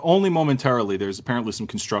 Only momentarily. There's apparently some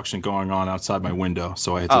construction going on outside my window,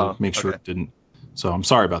 so I had to make sure it didn't. So I'm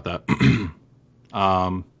sorry about that.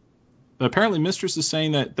 But apparently Mistress is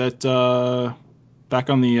saying that back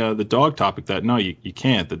on the dog topic, that no, you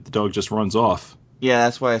can't. That the dog just runs off. Yeah,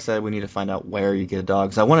 that's why I said we need to find out where you get a dog,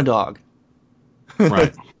 because I want a dog.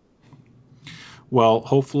 Right. Well,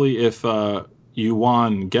 hopefully if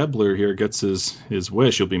Yuan Gebler here gets his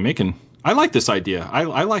wish, you'll be making... I like this idea.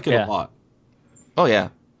 I like it a lot. Oh, yeah.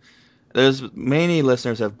 There's many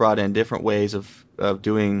listeners have brought in different ways of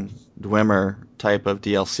doing Dwemer type of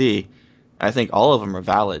DLC. I think all of them are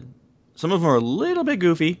valid. Some of them are a little bit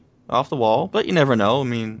goofy, off the wall, but you never know. I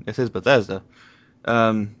mean, it is Bethesda.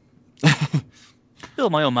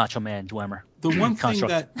 Build my own Macho Man Dwemer. The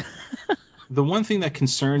one thing that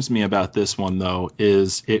concerns me about this one though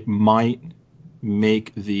is it might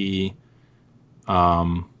make the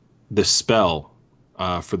spell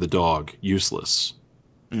for the dog useless.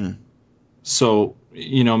 So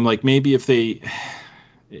I'm like, maybe if they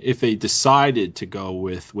decided to go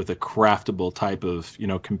with a craftable type of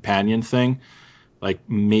companion thing, like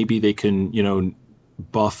maybe they can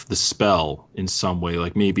buff the spell in some way,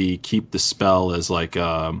 like maybe keep the spell as like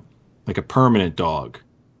a permanent dog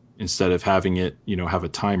instead of having it have a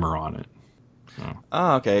timer on it. So.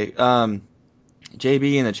 Oh, okay.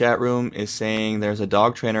 JB in the chat room is saying there's a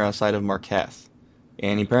dog trainer outside of Marquette,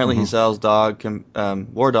 and apparently he sells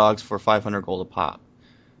war dogs for 500 gold a pop.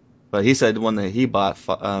 But he said the one that he bought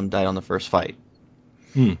died on the first fight.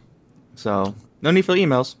 So no need for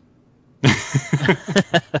emails.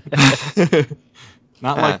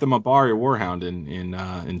 Not like the Mabari Warhound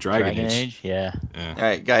in Dragon Age. Yeah. All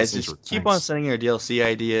right, guys, just keep on sending your DLC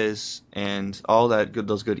ideas and all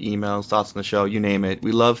those good emails, thoughts on the show, you name it.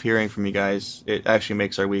 We love hearing from you guys. It actually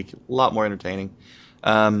makes our week a lot more entertaining.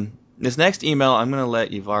 This next email, I'm going to let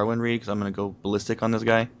Yvarwin read because I'm going to go ballistic on this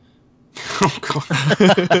guy. Oh,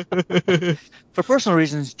 God. For personal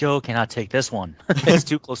reasons, Joe cannot take this one. It's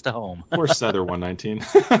too close to home. Poor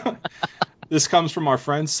Sether119. This comes from our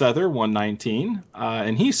friend Sether119,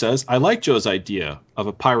 and he says, I like Joe's idea of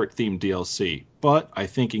a pirate-themed DLC, but I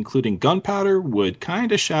think including gunpowder would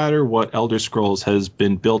kind of shatter what Elder Scrolls has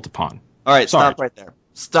been built upon. All right, stop right there.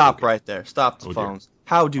 Stop right there. Stop the phones. Dear.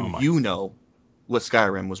 How do you know what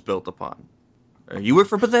Skyrim was built upon? Are you work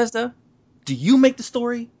for Bethesda? Do you make the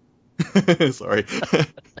story? Sorry.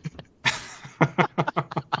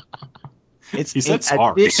 It's in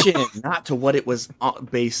addition, not to what it was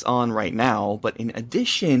based on right now, but in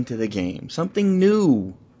addition to the game. Something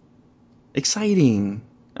new. Exciting.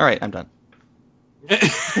 All right, I'm done.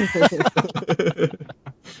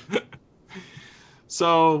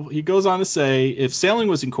 So he goes on to say, if sailing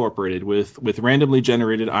was incorporated with randomly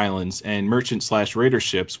generated islands and merchant/raider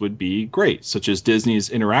ships would be great, such as Disney's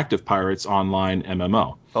Interactive Pirates Online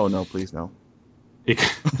MMO. Oh, no, please, no.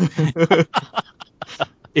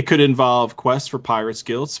 It could involve quests for Pirates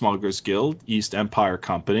Guild, Smugglers Guild, East Empire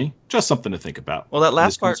Company. Just something to think about. Well, that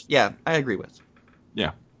last part, yeah, I agree with.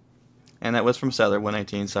 Yeah. And that was from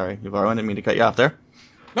Sether119. Sorry, Yvarro, I didn't mean to cut you off there.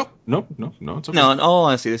 Nope, it's okay. No, in all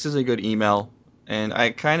honesty, this is a good email. And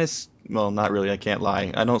I kind of, well, not really, I can't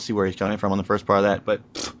lie. I don't see where he's coming from on the first part of that, but,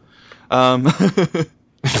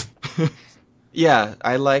 yeah,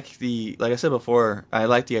 like I said before, I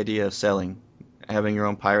like the idea of selling, having your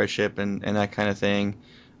own pirate ship and that kind of thing.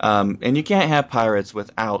 And you can't have pirates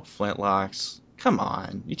without flintlocks. Come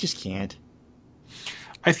on, you just can't.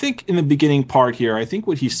 I think in the beginning part here, I think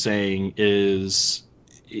what he's saying is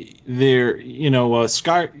there,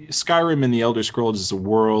 Skyrim and the Elder Scrolls is a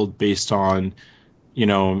world based on,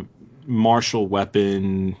 martial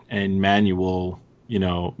weapon and manual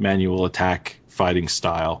attack fighting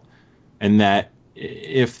style. And that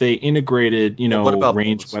if they integrated,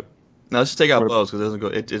 ranged weapons. No, let's just take out bows because it doesn't go.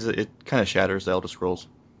 It kind of shatters the Elder Scrolls.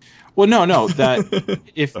 Well, no. That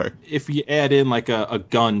if you add in like a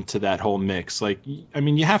gun to that whole mix, like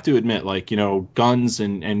you have to admit, guns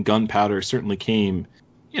and gunpowder certainly came,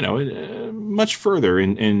 much further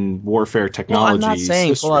in warfare technology. Well, I'm not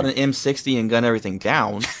saying pull out an M60 and gun everything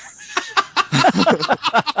down.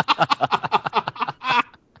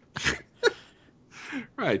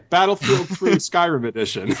 Right, Battlefield 3 Skyrim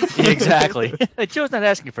edition. Exactly. Joe's not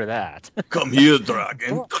asking for that. Come here,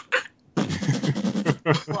 dragon.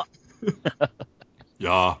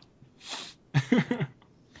 Yeah.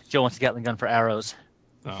 Joe wants a Gatling gun for arrows.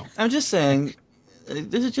 Oh. I'm just saying,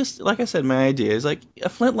 this is just, like I said, my idea is like a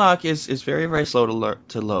flintlock is very, very slow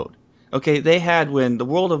to load. Okay, they had when the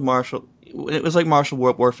world of it was like martial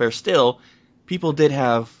warfare still, people did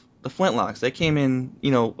have the flintlocks. They came in,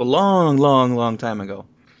 a long, long, long time ago.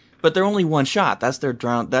 But they're only one shot. That's their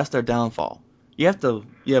downfall. You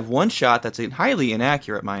have one shot that's highly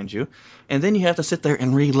inaccurate, mind you, and then you have to sit there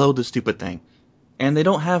and reload the stupid thing. And they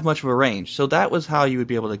don't have much of a range. So that was how you would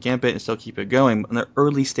be able to gimp it and still keep it going in the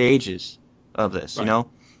early stages of this, right. So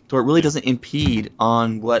it really doesn't impede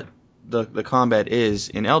on what the combat is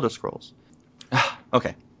in Elder Scrolls.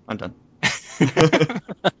 Okay, I'm done. Any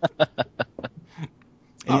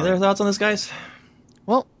other thoughts on this, guys?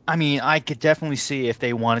 Well, I could definitely see if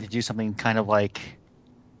they wanted to do something kind of like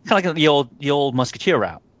the old Musketeer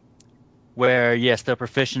route, where yes, they're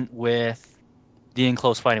proficient with the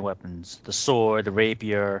enclosed fighting weapons, the sword, the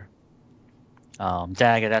rapier,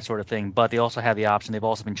 dagger, that sort of thing. But they also have the option. They've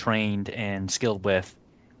also been trained and skilled with,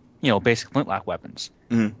 basic flintlock weapons.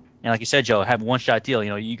 Mm-hmm. And like you said, Joe, have a one-shot deal.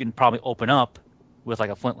 You can probably open up with like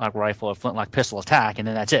a flintlock rifle or flintlock pistol attack, and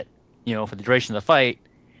then that's it. For the duration of the fight,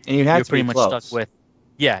 And you have you're to pretty be much close. stuck with,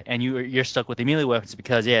 and you're stuck with the melee weapons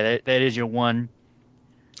because that is your one.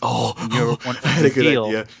 Oh, Your one I had a good deal.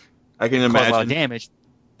 idea. I can Cause a lot of imagine. damage.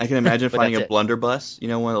 I can imagine But finding a that's it. blunderbuss.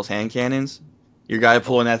 One of those hand cannons. Your guy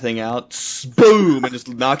pulling that thing out, boom, and just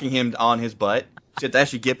knocking him on his butt. So you have to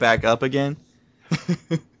actually get back up again.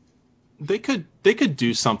 They could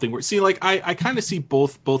do something where I kind of see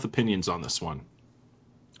both opinions on this one.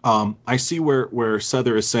 I see where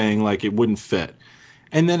Sether is saying like it wouldn't fit,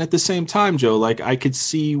 and then at the same time, Joe, like I could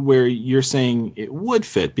see where you're saying it would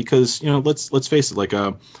fit because let's face it, like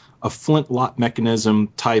a flintlock mechanism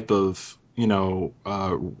type of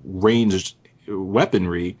ranged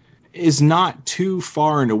weaponry is not too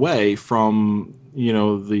far and away from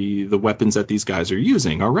the weapons that these guys are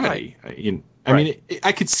using already. Right. I mean,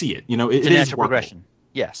 I could see it. It It's a is natural workable. progression.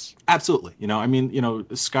 Yes. Absolutely.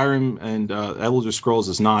 Skyrim and Elder Scrolls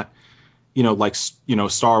is not, like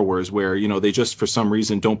Star Wars, where they just for some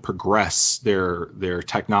reason don't progress their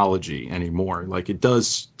technology anymore. Like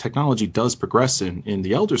technology does progress in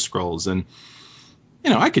the Elder Scrolls, and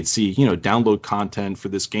I could see download content for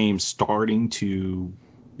this game starting to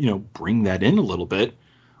bring that in a little bit.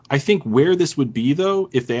 I think where this would be though,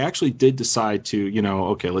 if they actually did decide to,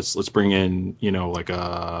 okay, let's bring in like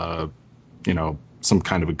a some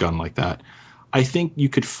kind of a gun like that. I think you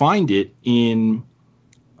could find it in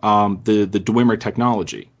the Dwemer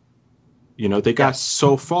technology. They got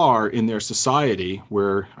so far in their society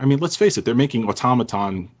where, I mean, let's face it, they're making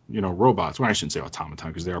automaton, robots. Well, I shouldn't say automaton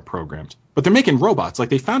because they are programmed, but they're making robots. Like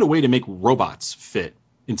they found a way to make robots fit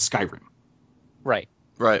in Skyrim. Right.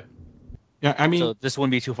 Right. Yeah, I mean, So this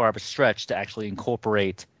wouldn't be too far of a stretch to actually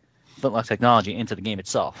incorporate flintlock technology into the game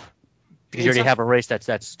itself, because you already have a race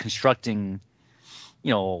that's constructing,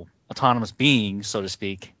 autonomous beings, so to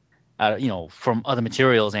speak, from other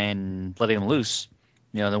materials and letting them loose.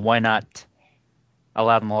 Then why not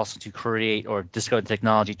allow them also to create or discover the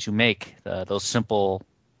technology to make those simple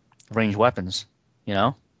ranged weapons?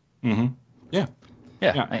 mm-hmm. Yeah.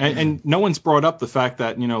 Yeah. And no one's brought up the fact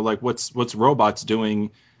that like what's robots doing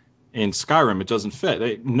in Skyrim. It doesn't fit.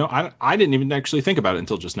 I didn't even actually think about it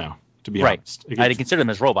until just now, to be honest. I didn't consider them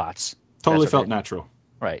as robots. Totally That's felt okay. natural.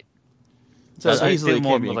 Right. So I easily think it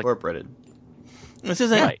more can be of like- incorporated. This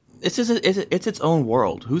isn't. Right. It's its own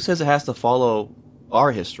world. Who says it has to follow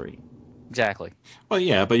our history? Exactly. Well,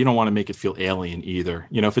 yeah, but you don't want to make it feel alien either.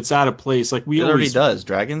 If it's out of place, like It already does.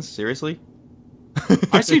 Dragons? Seriously?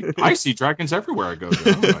 I see dragons everywhere I go.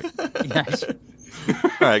 Like, Nice.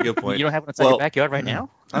 All right, good point. You don't have one inside your backyard right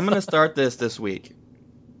now? I'm going to start this week.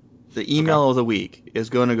 The email of the week is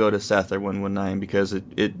going to go to Sether119 because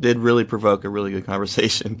it did really provoke a really good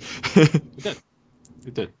conversation.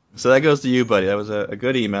 it did. So that goes to you, buddy. That was a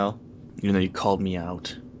good email, even though you called me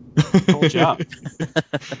out. Called you out.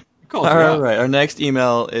 All right. Our next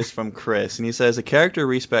email is from Chris, and he says a character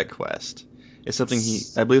respec quest is something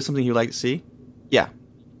I believe something you'd like to see. Yeah.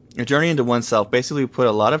 A journey into oneself. Basically, we put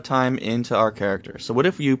a lot of time into our character. So what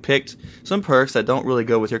if you picked some perks that don't really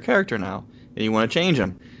go with your character now, and you want to change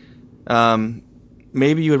them?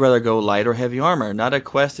 Maybe you would rather go light or heavy armor. Not a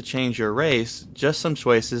quest to change your race, just some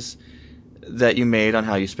choices that you made on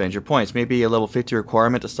how you spend your points. Maybe a level 50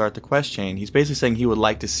 requirement to start the quest chain. He's basically saying he would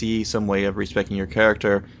like to see some way of respecting your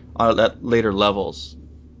character at later levels.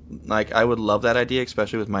 Like, I would love that idea,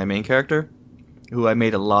 especially with my main character, who I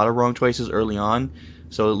made a lot of wrong choices early on.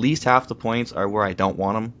 So at least half the points are where I don't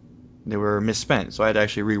want them. They were misspent. So I had to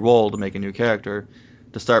actually re-roll to make a new character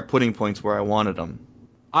to start putting points where I wanted them.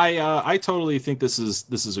 I totally think this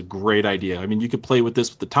is a great idea. I mean, you could play with this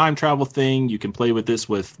with the time travel thing. You can play with this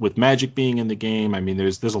with magic being in the game. I mean,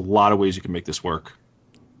 there's a lot of ways you can make this work.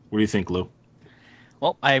 What do you think, Lou?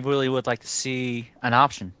 Well, I really would like to see an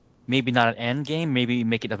option. Maybe not an end game. Maybe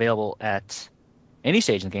make it available at any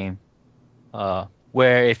stage in the game,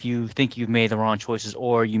 where if you think you've made the wrong choices,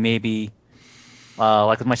 or you maybe,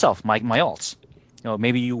 like with myself, my alts,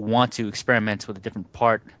 maybe you want to experiment with a different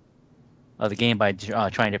part of the game by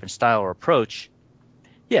trying a different style or approach.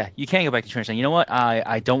 Yeah, you can go back to the trainer and say, you know what,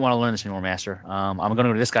 I don't want to learn this anymore, Master. I'm going to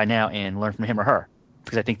go to this guy now and learn from him or her,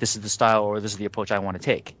 because I think this is the style or this is the approach I want to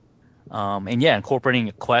take. And yeah,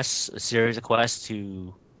 incorporating a series of quests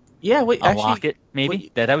to unlock it,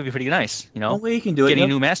 maybe that would be pretty nice. One way you can do it. Getting a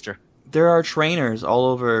new master. There are trainers all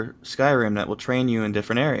over Skyrim that will train you in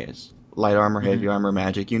different areas. Light armor, heavy armor,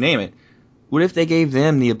 magic, you name it. What if they gave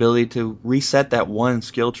them the ability to reset that one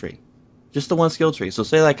skill tree? Just the one skill tree. So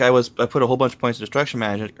say like I put a whole bunch of points of destruction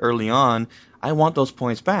magic early on. I want those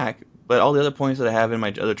points back, but all the other points that I have in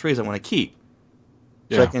my other trees I want to keep.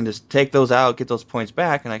 So I can just take those out, get those points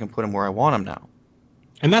back, and I can put them where I want them now.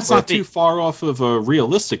 And that's not too far off of a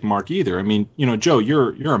realistic mark either. I mean, Joe,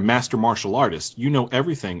 you're a master martial artist. You know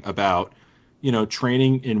everything about,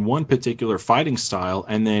 training in one particular fighting style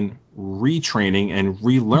and then retraining and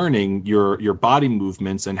relearning your body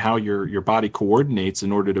movements and how your body coordinates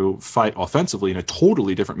in order to fight offensively in a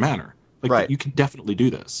totally different manner. Like, you can definitely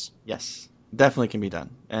do this. Yes, definitely can be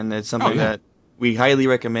done. And it's something that we highly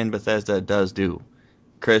recommend Bethesda does do.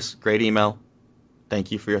 Chris, great email.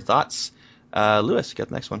 Thank you for your thoughts. Lewis, get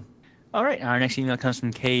the next one. All right, our next email comes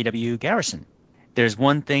from KW Garrison. There's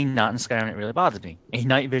one thing not in Skyrim that really bothers me: a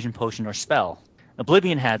night vision potion or spell.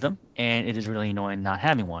 Oblivion had them, and it is really annoying not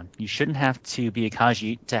having one. You shouldn't have to be a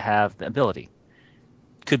Khajiit to have the ability.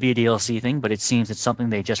 Could be a DLC thing, but it seems it's something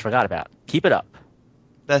they just forgot about. Keep it up.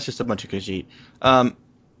 That's just a bunch of Khajiit.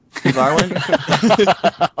 Steve Arwen?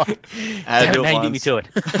 Now you beat me to it.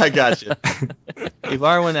 I got you. Steve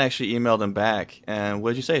Arwen actually emailed him back, and what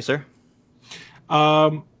did you say, sir?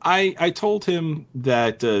 I told him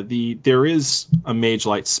that there is a Mage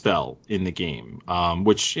Light spell in the game,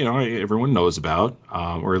 which everyone knows about,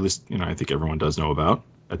 or at least I think everyone does know about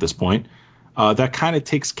at this point. That kind of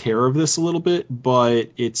takes care of this a little bit,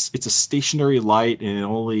 but it's a stationary light and it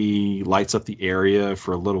only lights up the area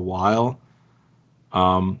for a little while.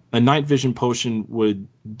 A night vision potion would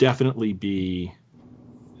definitely be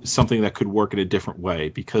something that could work in a different way,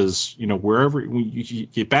 because wherever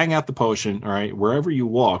you bang out the potion, all right, wherever you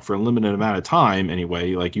walk for a limited amount of time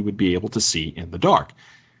anyway, like, you would be able to see in the dark,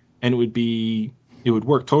 and it would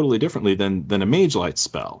work totally differently than a Mage Light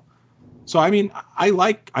spell. So I mean, I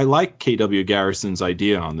like KW Garrison's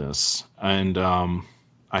idea on this, and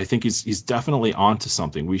I think he's definitely onto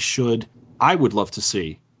something. I would love to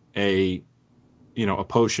see a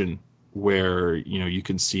potion where you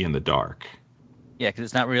can see in the dark. Yeah, because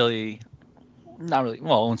it's not really. Well, I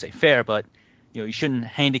won't say fair, but you shouldn't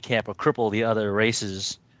handicap or cripple the other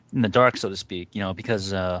races in the dark, so to speak.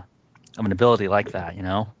 Because of an ability like that.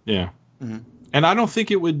 Yeah. Mm-hmm. And I don't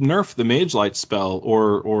think it would nerf the Mage Light spell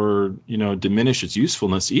or diminish its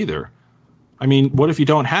usefulness either. I mean, what if you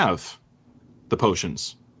don't have the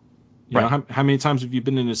potions? How many times have you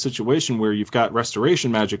been in a situation where you've got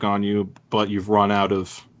restoration magic on you, but you've run out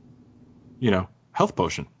of, health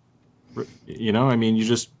potion? I mean, you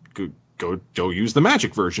just go use the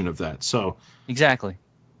magic version of that. So exactly.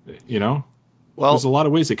 Well, there's a lot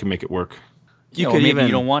of ways they can make it work. You could maybe you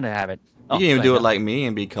don't want to have it. You can even do it like me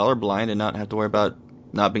and be colorblind and not have to worry about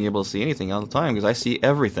not being able to see anything all the time, because I see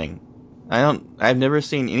everything. I've never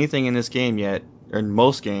seen anything in this game yet, or in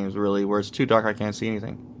most games really, where it's too dark I can't see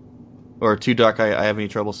anything, or too dark I have any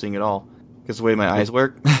trouble seeing at all, because the way my eyes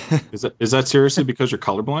work. Is that seriously because you're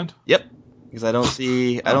colorblind? Yep, because I don't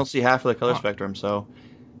see half of the color spectrum. So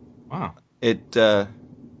wow, it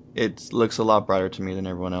looks a lot brighter to me than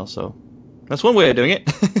everyone else. So that's one way of doing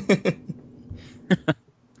it.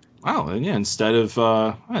 Wow, yeah. Instead of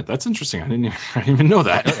that's interesting. I didn't even know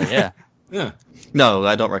that. Yeah. Yeah. No,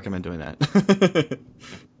 I don't recommend doing that.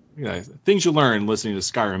 Yeah, things you learn listening to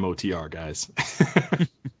Skyrim OTR, guys.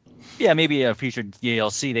 Yeah, maybe a future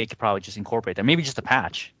DLC they could probably just incorporate that. Maybe just a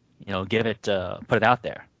patch. Give it, put it out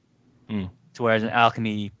there. Mm. So whereas an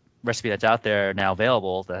alchemy recipe that's out there now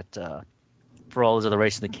available, that for all those other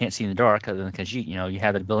races that can't see in the dark, other than Khajiit, you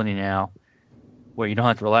have the ability now where you don't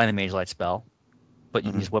have to rely on the Mage Light spell, but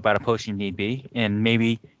you can just whip out a potion if need be, and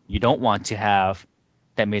maybe you don't want to have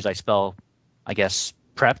that Mage Light spell, I guess,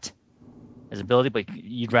 prepped as ability, but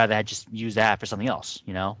you'd rather just use that for something else,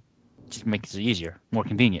 just makes it easier, more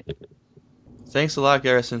convenient. Thanks a lot,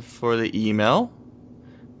 Garrison, for the email.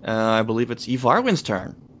 I believe it's Eve Arwen's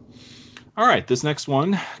turn. All right, this next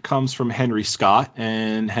one comes from Henry Scott,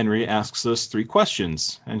 and Henry asks us 3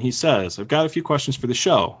 questions, and he says, I've got a few questions for the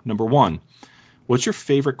show. Number 1, what's your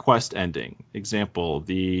favorite quest ending? Example,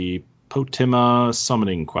 the Potima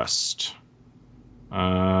summoning quest.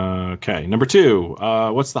 Okay. Number 2,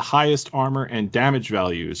 what's the highest armor and damage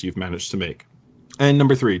values you've managed to make? And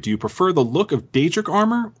number 3, do you prefer the look of Daedric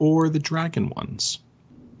armor or the dragon ones?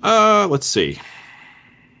 Let's see.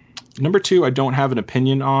 Number 2, I don't have an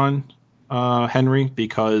opinion on, Henry,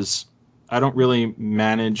 because I don't really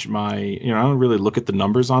manage my, I don't really look at the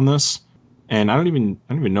numbers on this, and I don't even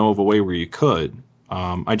know of a way where you could.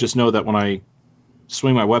 I just know that when I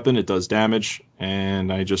swing my weapon, it does damage,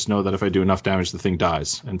 and I just know that if I do enough damage, the thing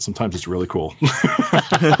dies, and sometimes it's really cool.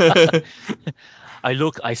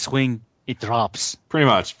 I swing, it drops. Pretty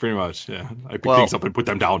much, yeah. I pick things up and put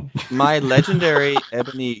them down. My legendary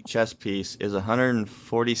ebony chest piece is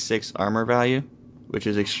 146 armor value, which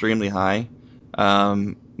is extremely high.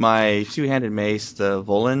 My two-handed mace, the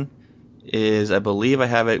Volan, is, I believe I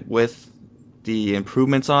have it with the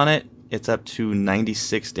improvements on it. It's up to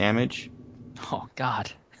 96 damage. Oh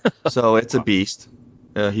God. So it's a beast.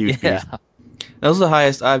 A huge beast. Yeah. That was the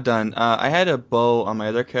highest I've done. I had a bow on my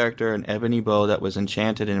other character, an ebony bow that was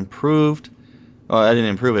enchanted and improved. Well, I didn't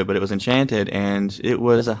improve it, but it was enchanted, and it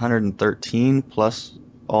was 113 plus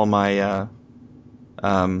all my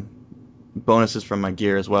bonuses from my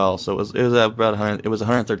gear as well. So it was about 100. It was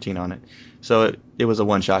 113 on it. So it was a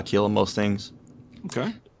one-shot kill on most things.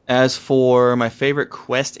 Okay. As for my favorite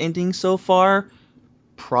quest ending so far,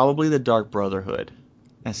 probably the Dark Brotherhood.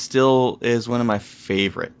 It still is one of my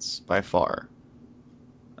favorites by far.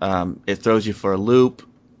 It throws you for a loop.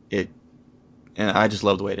 And I just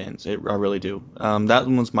love the way it ends. I really do. That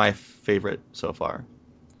one was my favorite so far.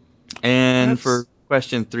 And for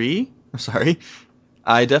question 3, I'm sorry,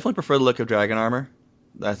 I definitely prefer the look of dragon armor.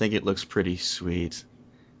 I think it looks pretty sweet.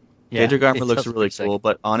 Yeah. Daedric armor it looks does really look sick. cool,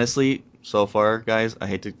 but honestly, so far, guys, I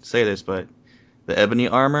hate to say this, but the ebony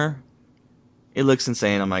armor, it looks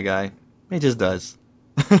insane on my guy. It just does.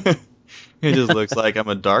 It just looks like I'm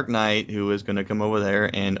a dark knight who is going to come over there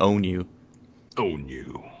and own you. Own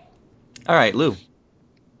you. All right, Lou.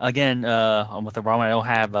 Again, with the armor, I don't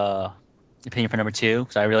have opinion for number 2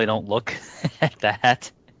 because I really don't look at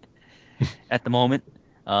that at the moment.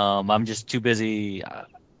 I'm just too busy,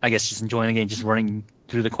 I guess, just enjoying the game, just running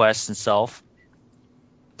through the quests itself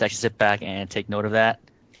to actually sit back and take note of that.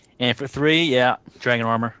 And for 3, yeah, dragon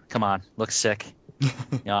armor. Come on, looks sick.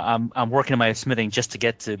 I'm working on my smithing just to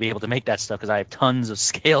get to be able to make that stuff because I have tons of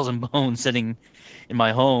scales and bones sitting in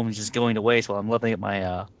my home just going to waste while I'm leveling up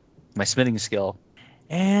my smithing skill.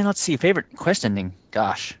 And let's see, favorite quest ending.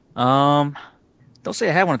 Gosh, don't say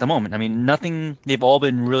I have one at the moment. I mean, nothing. They've all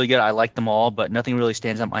been really good. I like them all, but nothing really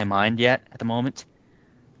stands out in my mind yet at the moment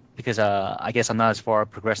because I guess I'm not as far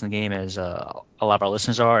progressed in the game as a lot of our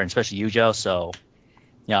listeners are, and especially you, Joe. So,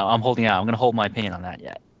 yeah, I'm holding out. I'm going to hold my opinion on that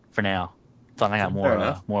yet for now. Thought I got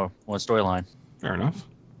more storyline. Fair enough.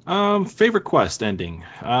 Favorite quest ending.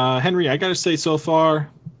 Henry, I gotta say so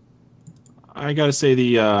far, I gotta say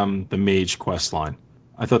the mage quest line.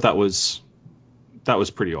 I thought that was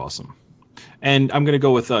pretty awesome. And I'm gonna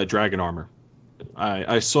go with dragon armor.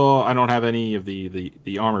 I don't have any of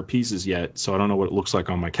the armor pieces yet, so I don't know what it looks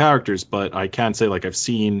like on my characters, but I can say like I've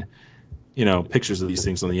seen pictures of these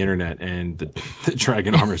things on the internet, and the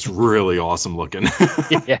dragon armor is really awesome looking.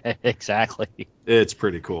 Yeah, exactly. It's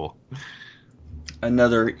pretty cool.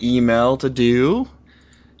 Another email to do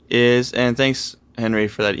is, and thanks, Henry,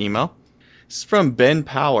 for that email. It's from Ben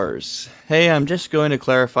Powers. Hey, I'm just going to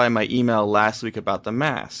clarify my email last week about the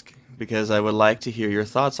mask, because I would like to hear your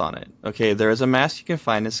thoughts on it. Okay, there is a mask you can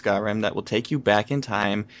find in Skyrim that will take you back in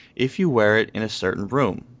time if you wear it in a certain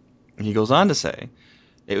room. And he goes on to say,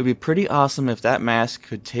 it would be pretty awesome if that mask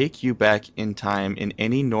could take you back in time in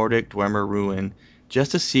any Nordic Dwemer ruin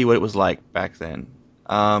just to see what it was like back then.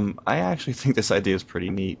 I actually think this idea is pretty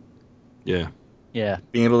neat. Yeah. Yeah.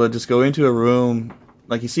 Being able to just go into a room,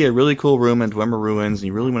 like you see a really cool room in Dwemer ruins, and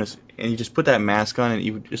you really want to, and you just put that mask on, and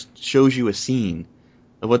it just shows you a scene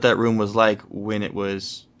of what that room was like when it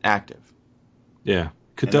was active. Yeah.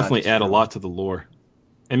 Could And not definitely just add a lot to the lore.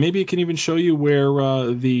 And maybe it can even show you where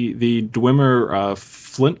the Dwemer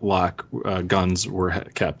flintlock guns were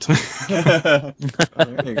kept. There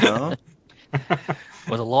you go.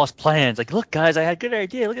 Or the lost plans. Like, look, guys, I had a good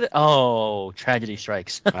idea. Look at it. Oh, tragedy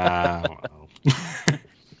strikes. Wow.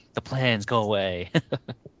 The plans go away.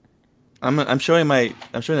 I'm showing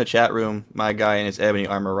the chat room my guy in his ebony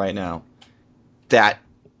armor right now. That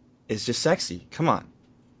is just sexy. Come on,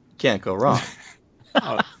 can't go wrong.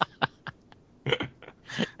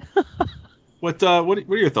 What are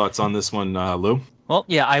your thoughts on this one, Lou? Well,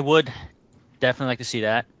 yeah, I would definitely like to see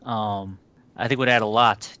that. I think it would add a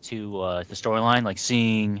lot to the storyline, like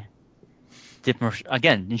seeing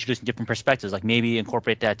introducing different perspectives. Like maybe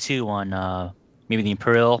incorporate that too on maybe the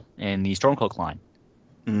Imperial and the Stormcloak line.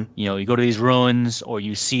 Mm-hmm. You go to these ruins or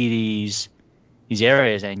you see these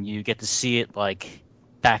areas and you get to see it like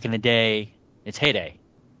back in the day, its heyday.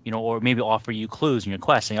 Or maybe offer you clues in your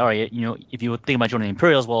quest, saying, all right, if you think about joining the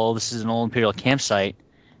Imperials, well, this is an old Imperial campsite.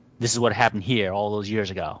 This is what happened here all those years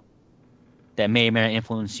ago. That may or may not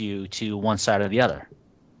influence you to one side or the other.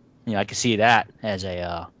 I could see that as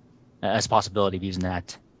a possibility of using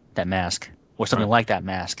that mask or something like that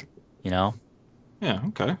mask. Yeah.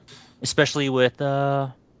 Okay. Especially with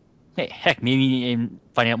heck, maybe even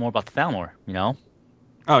finding out more about the Thalmor. Oh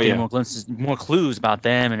Getting yeah. more glimpses, more clues about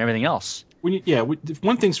them and everything else.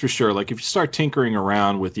 One thing's for sure, like if you start tinkering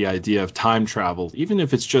around with the idea of time travel, even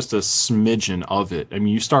if it's just a smidgen of it, I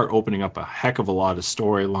mean, you start opening up a heck of a lot of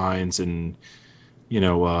storylines and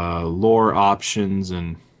lore options,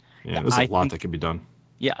 and there's a lot think- that can be done.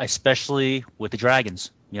 Yeah, especially with the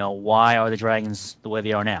dragons. Why are the dragons the way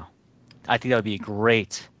they are now? I think that would be a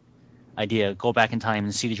great idea. Go back in time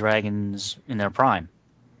and see the dragons in their prime.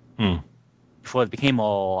 Before they became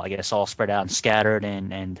all spread out and scattered,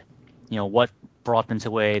 and what brought them to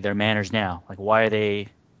the way their manners now? Like, why are they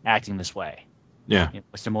acting this way? Yeah.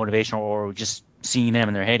 What's their motivation, or just seeing them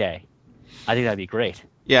in their heyday? I think that'd be great.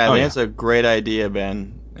 Yeah, I think that's a great idea,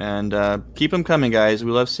 Ben. And keep them coming, guys.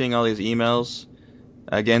 We love seeing all these emails.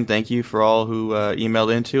 Again, thank you for all who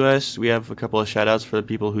emailed into us. We have a couple of shout-outs for the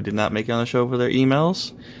people who did not make it on the show for their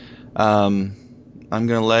emails. I'm going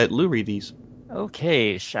to let Lou read these.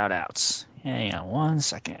 Okay, shout-outs. Hang on 1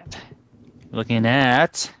 second. Looking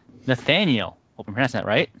at Nathaniel. Hope I'm pronouncing that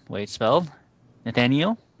right. The way it's spelled.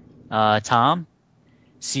 Nathaniel. Tom.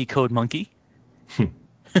 C Code Monkey.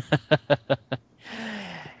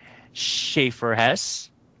 Schaefer Hess.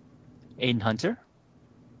 Aiden Hunter.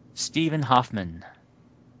 Stephen Hoffman.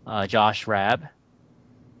 Josh Rab.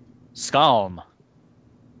 Skalm.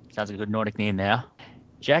 Sounds like a good Nordic name there.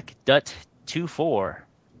 Jack Dutt 24.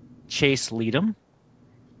 Chase Leadham.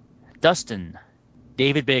 Dustin.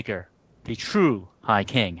 David Baker. The true High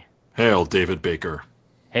King. Hail, David Baker.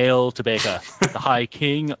 Hail to Baker, the High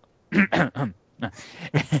King.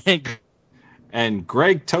 And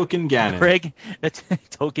Greg Token Gannon. Greg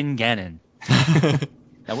Token Gannon.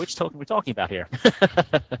 Now, which token we're talking about here?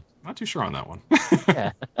 Not too sure on that one.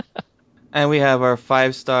 Yeah. And we have our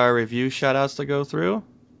 5-star review shout-outs to go through.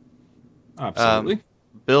 Absolutely.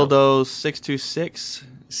 Bildo626,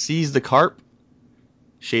 Seize the Carp.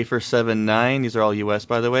 Schaefer79, these are all US,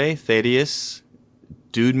 by the way. Thaddeus,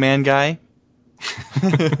 Dude Man Guy.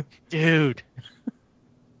 Dude.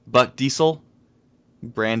 Buck Diesel,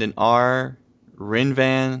 Brandon R,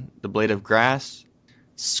 Rinvan, The Blade of Grass,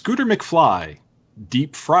 Scooter McFly,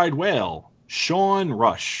 Deep Fried Whale, Sean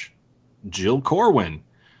Rush, Jill Corwin,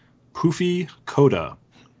 Poofy Coda,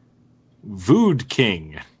 Vood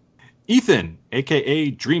King, Ethan,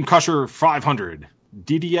 a.k.a. Dreamcrusher 500,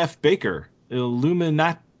 DDF Baker,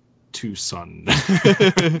 Illuminatuson,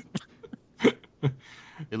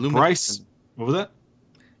 Bryce, what was that?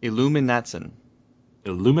 Illuminatson,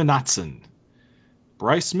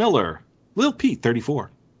 Bryce Miller, Lil Pete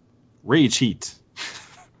 34, Rage Heat.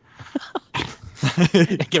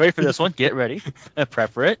 Get ready for this one. Get ready.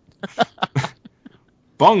 Prep for it.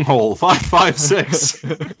 Bunghole 556.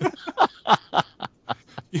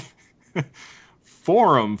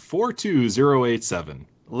 Forum 42087.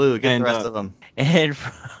 Lou, get the rest of them. And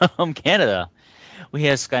from Canada, we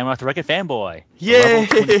have Skymark the Record Fanboy. Yay!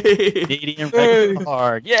 Canadian record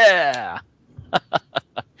hard. Yeah!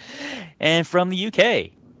 And from the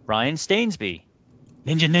UK, Ryan Stainsby,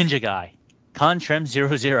 Ninja Guy,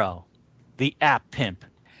 Contrem00, The App Pimp,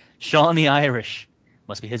 Sean the Irish,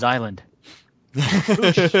 must be his island. It's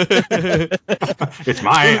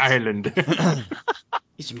my island.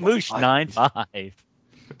 Smoosh 95.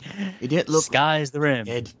 You didn't look Sky's the rim.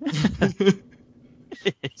 dead.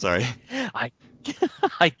 Sorry. I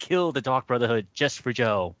killed the Dark Brotherhood just for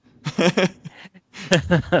Joe.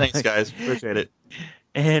 Thanks, guys. Appreciate it.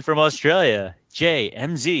 And from Australia,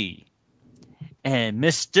 JMZ. And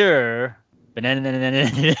Mr.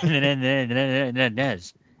 Benez.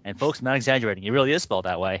 And folks, I'm not exaggerating. It really is spelled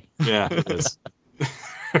that way. Yeah, it is.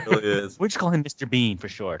 It really is. We're just calling him Mr. Bean for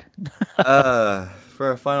short. For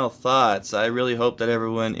our final thoughts, I really hope that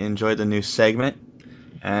everyone enjoyed the new segment.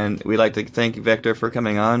 And we'd like to thank Victor for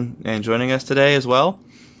coming on and joining us today as well.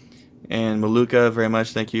 And Maluka, very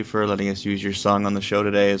much thank you for letting us use your song on the show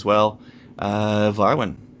today as well.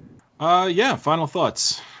 Varwin. Yeah, final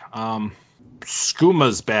thoughts.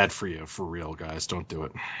 Skoomma's bad for you, for real, guys. Don't do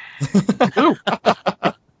it.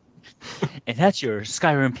 And that's your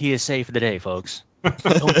Skyrim PSA for the day, folks.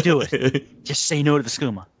 Don't do it. Just say no to the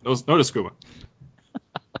skooma. No to Skoomma.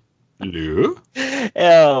 Lou?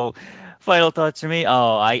 Oh, final thoughts for me.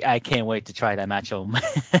 Oh, I can't wait to try that Macho Man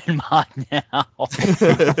mod now.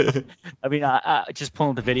 I mean, I just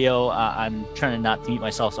pulling the video. I'm trying to not to mute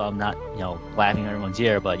myself, so I'm not, laughing in everyone's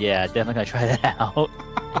ear. But yeah, definitely gonna try that out.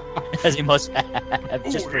 As he must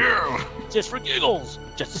have, just for giggles,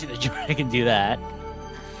 just to see the dragon do that.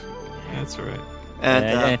 That's right.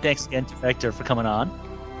 And thanks again to Vector for coming on.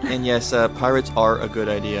 And yes, pirates are a good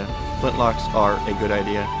idea. Flintlocks are a good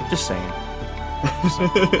idea. Just saying.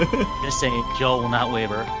 Just saying, Joe will not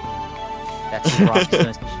waver. That's his rock.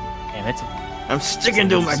 Damn it. I'm sticking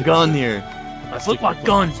to my gun here. I flip my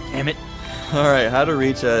guns, damn it. Alright, how to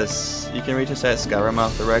reach us. You can reach us at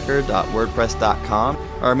skyrimofftherecord.wordpress.com,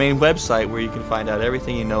 our main website where you can find out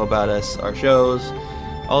everything you know about us, our shows,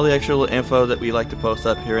 all the extra little info that we like to post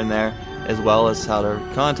up here and there, as well as how to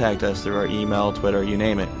contact us through our email, Twitter, you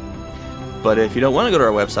name it. But if you don't want to go to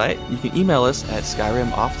our website, you can email us at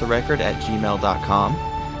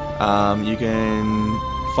skyrimofftherecord@gmail.com. You can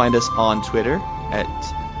find us on Twitter at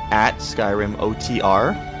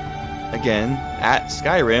SkyrimOTR. Again, at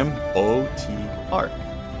SkyrimOTR.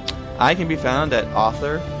 I can be found at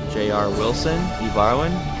author J.R. Wilson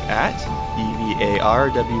Evarwin at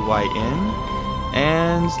EVARWYN,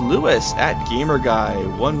 and Lewis at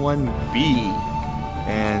GamerGuy11B.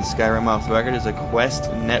 And Skyrim Off the Record is a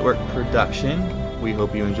Quest Network production. We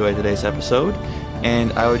hope you enjoyed today's episode,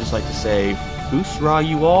 and I would just like to say, Foosra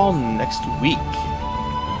you all next week.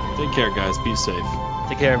 Take care, guys. Be safe.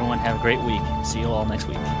 Take care, everyone. Have a great week. See you all next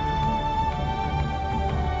week.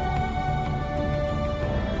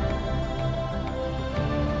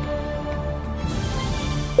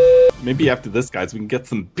 Maybe after this, guys, we can get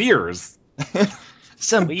some beers.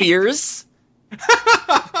 Some beers?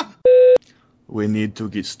 We need to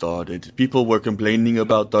get started. People were complaining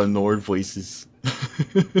about our Nord voices.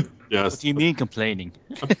 Yes. What do you mean complaining?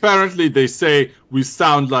 Apparently, they say we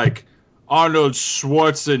sound like Arnold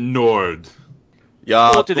Schwarzenegger,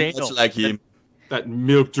 Yeah, What do too they much know? like him. that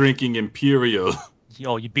milk-drinking imperial.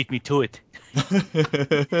 Yo, you beat me to it.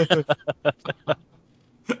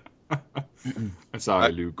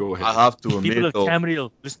 Sorry, Lou. Go ahead. I have to People admit, of though,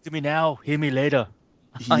 Tamriel, listen to me now. Hear me later.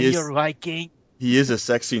 I'm is- your Viking. he is a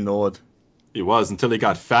sexy Nord. He was until he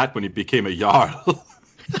got fat when he became a jarl.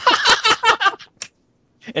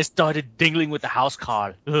 And started dingling with the house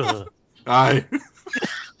call. Ugh. Aye.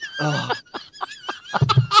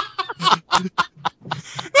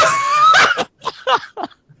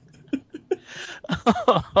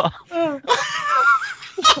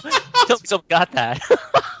 Tell me someone got that.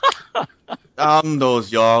 Damn those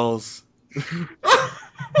Jarls.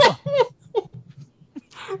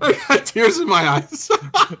 I got tears in my eyes.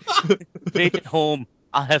 Wait at home.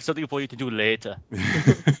 I'll have something for you to do later.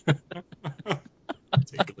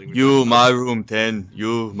 You, my room 10.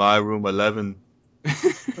 You, my room 11.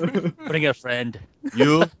 Bring a friend.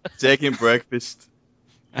 You, taking breakfast.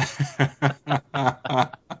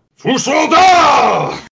 Fusolda!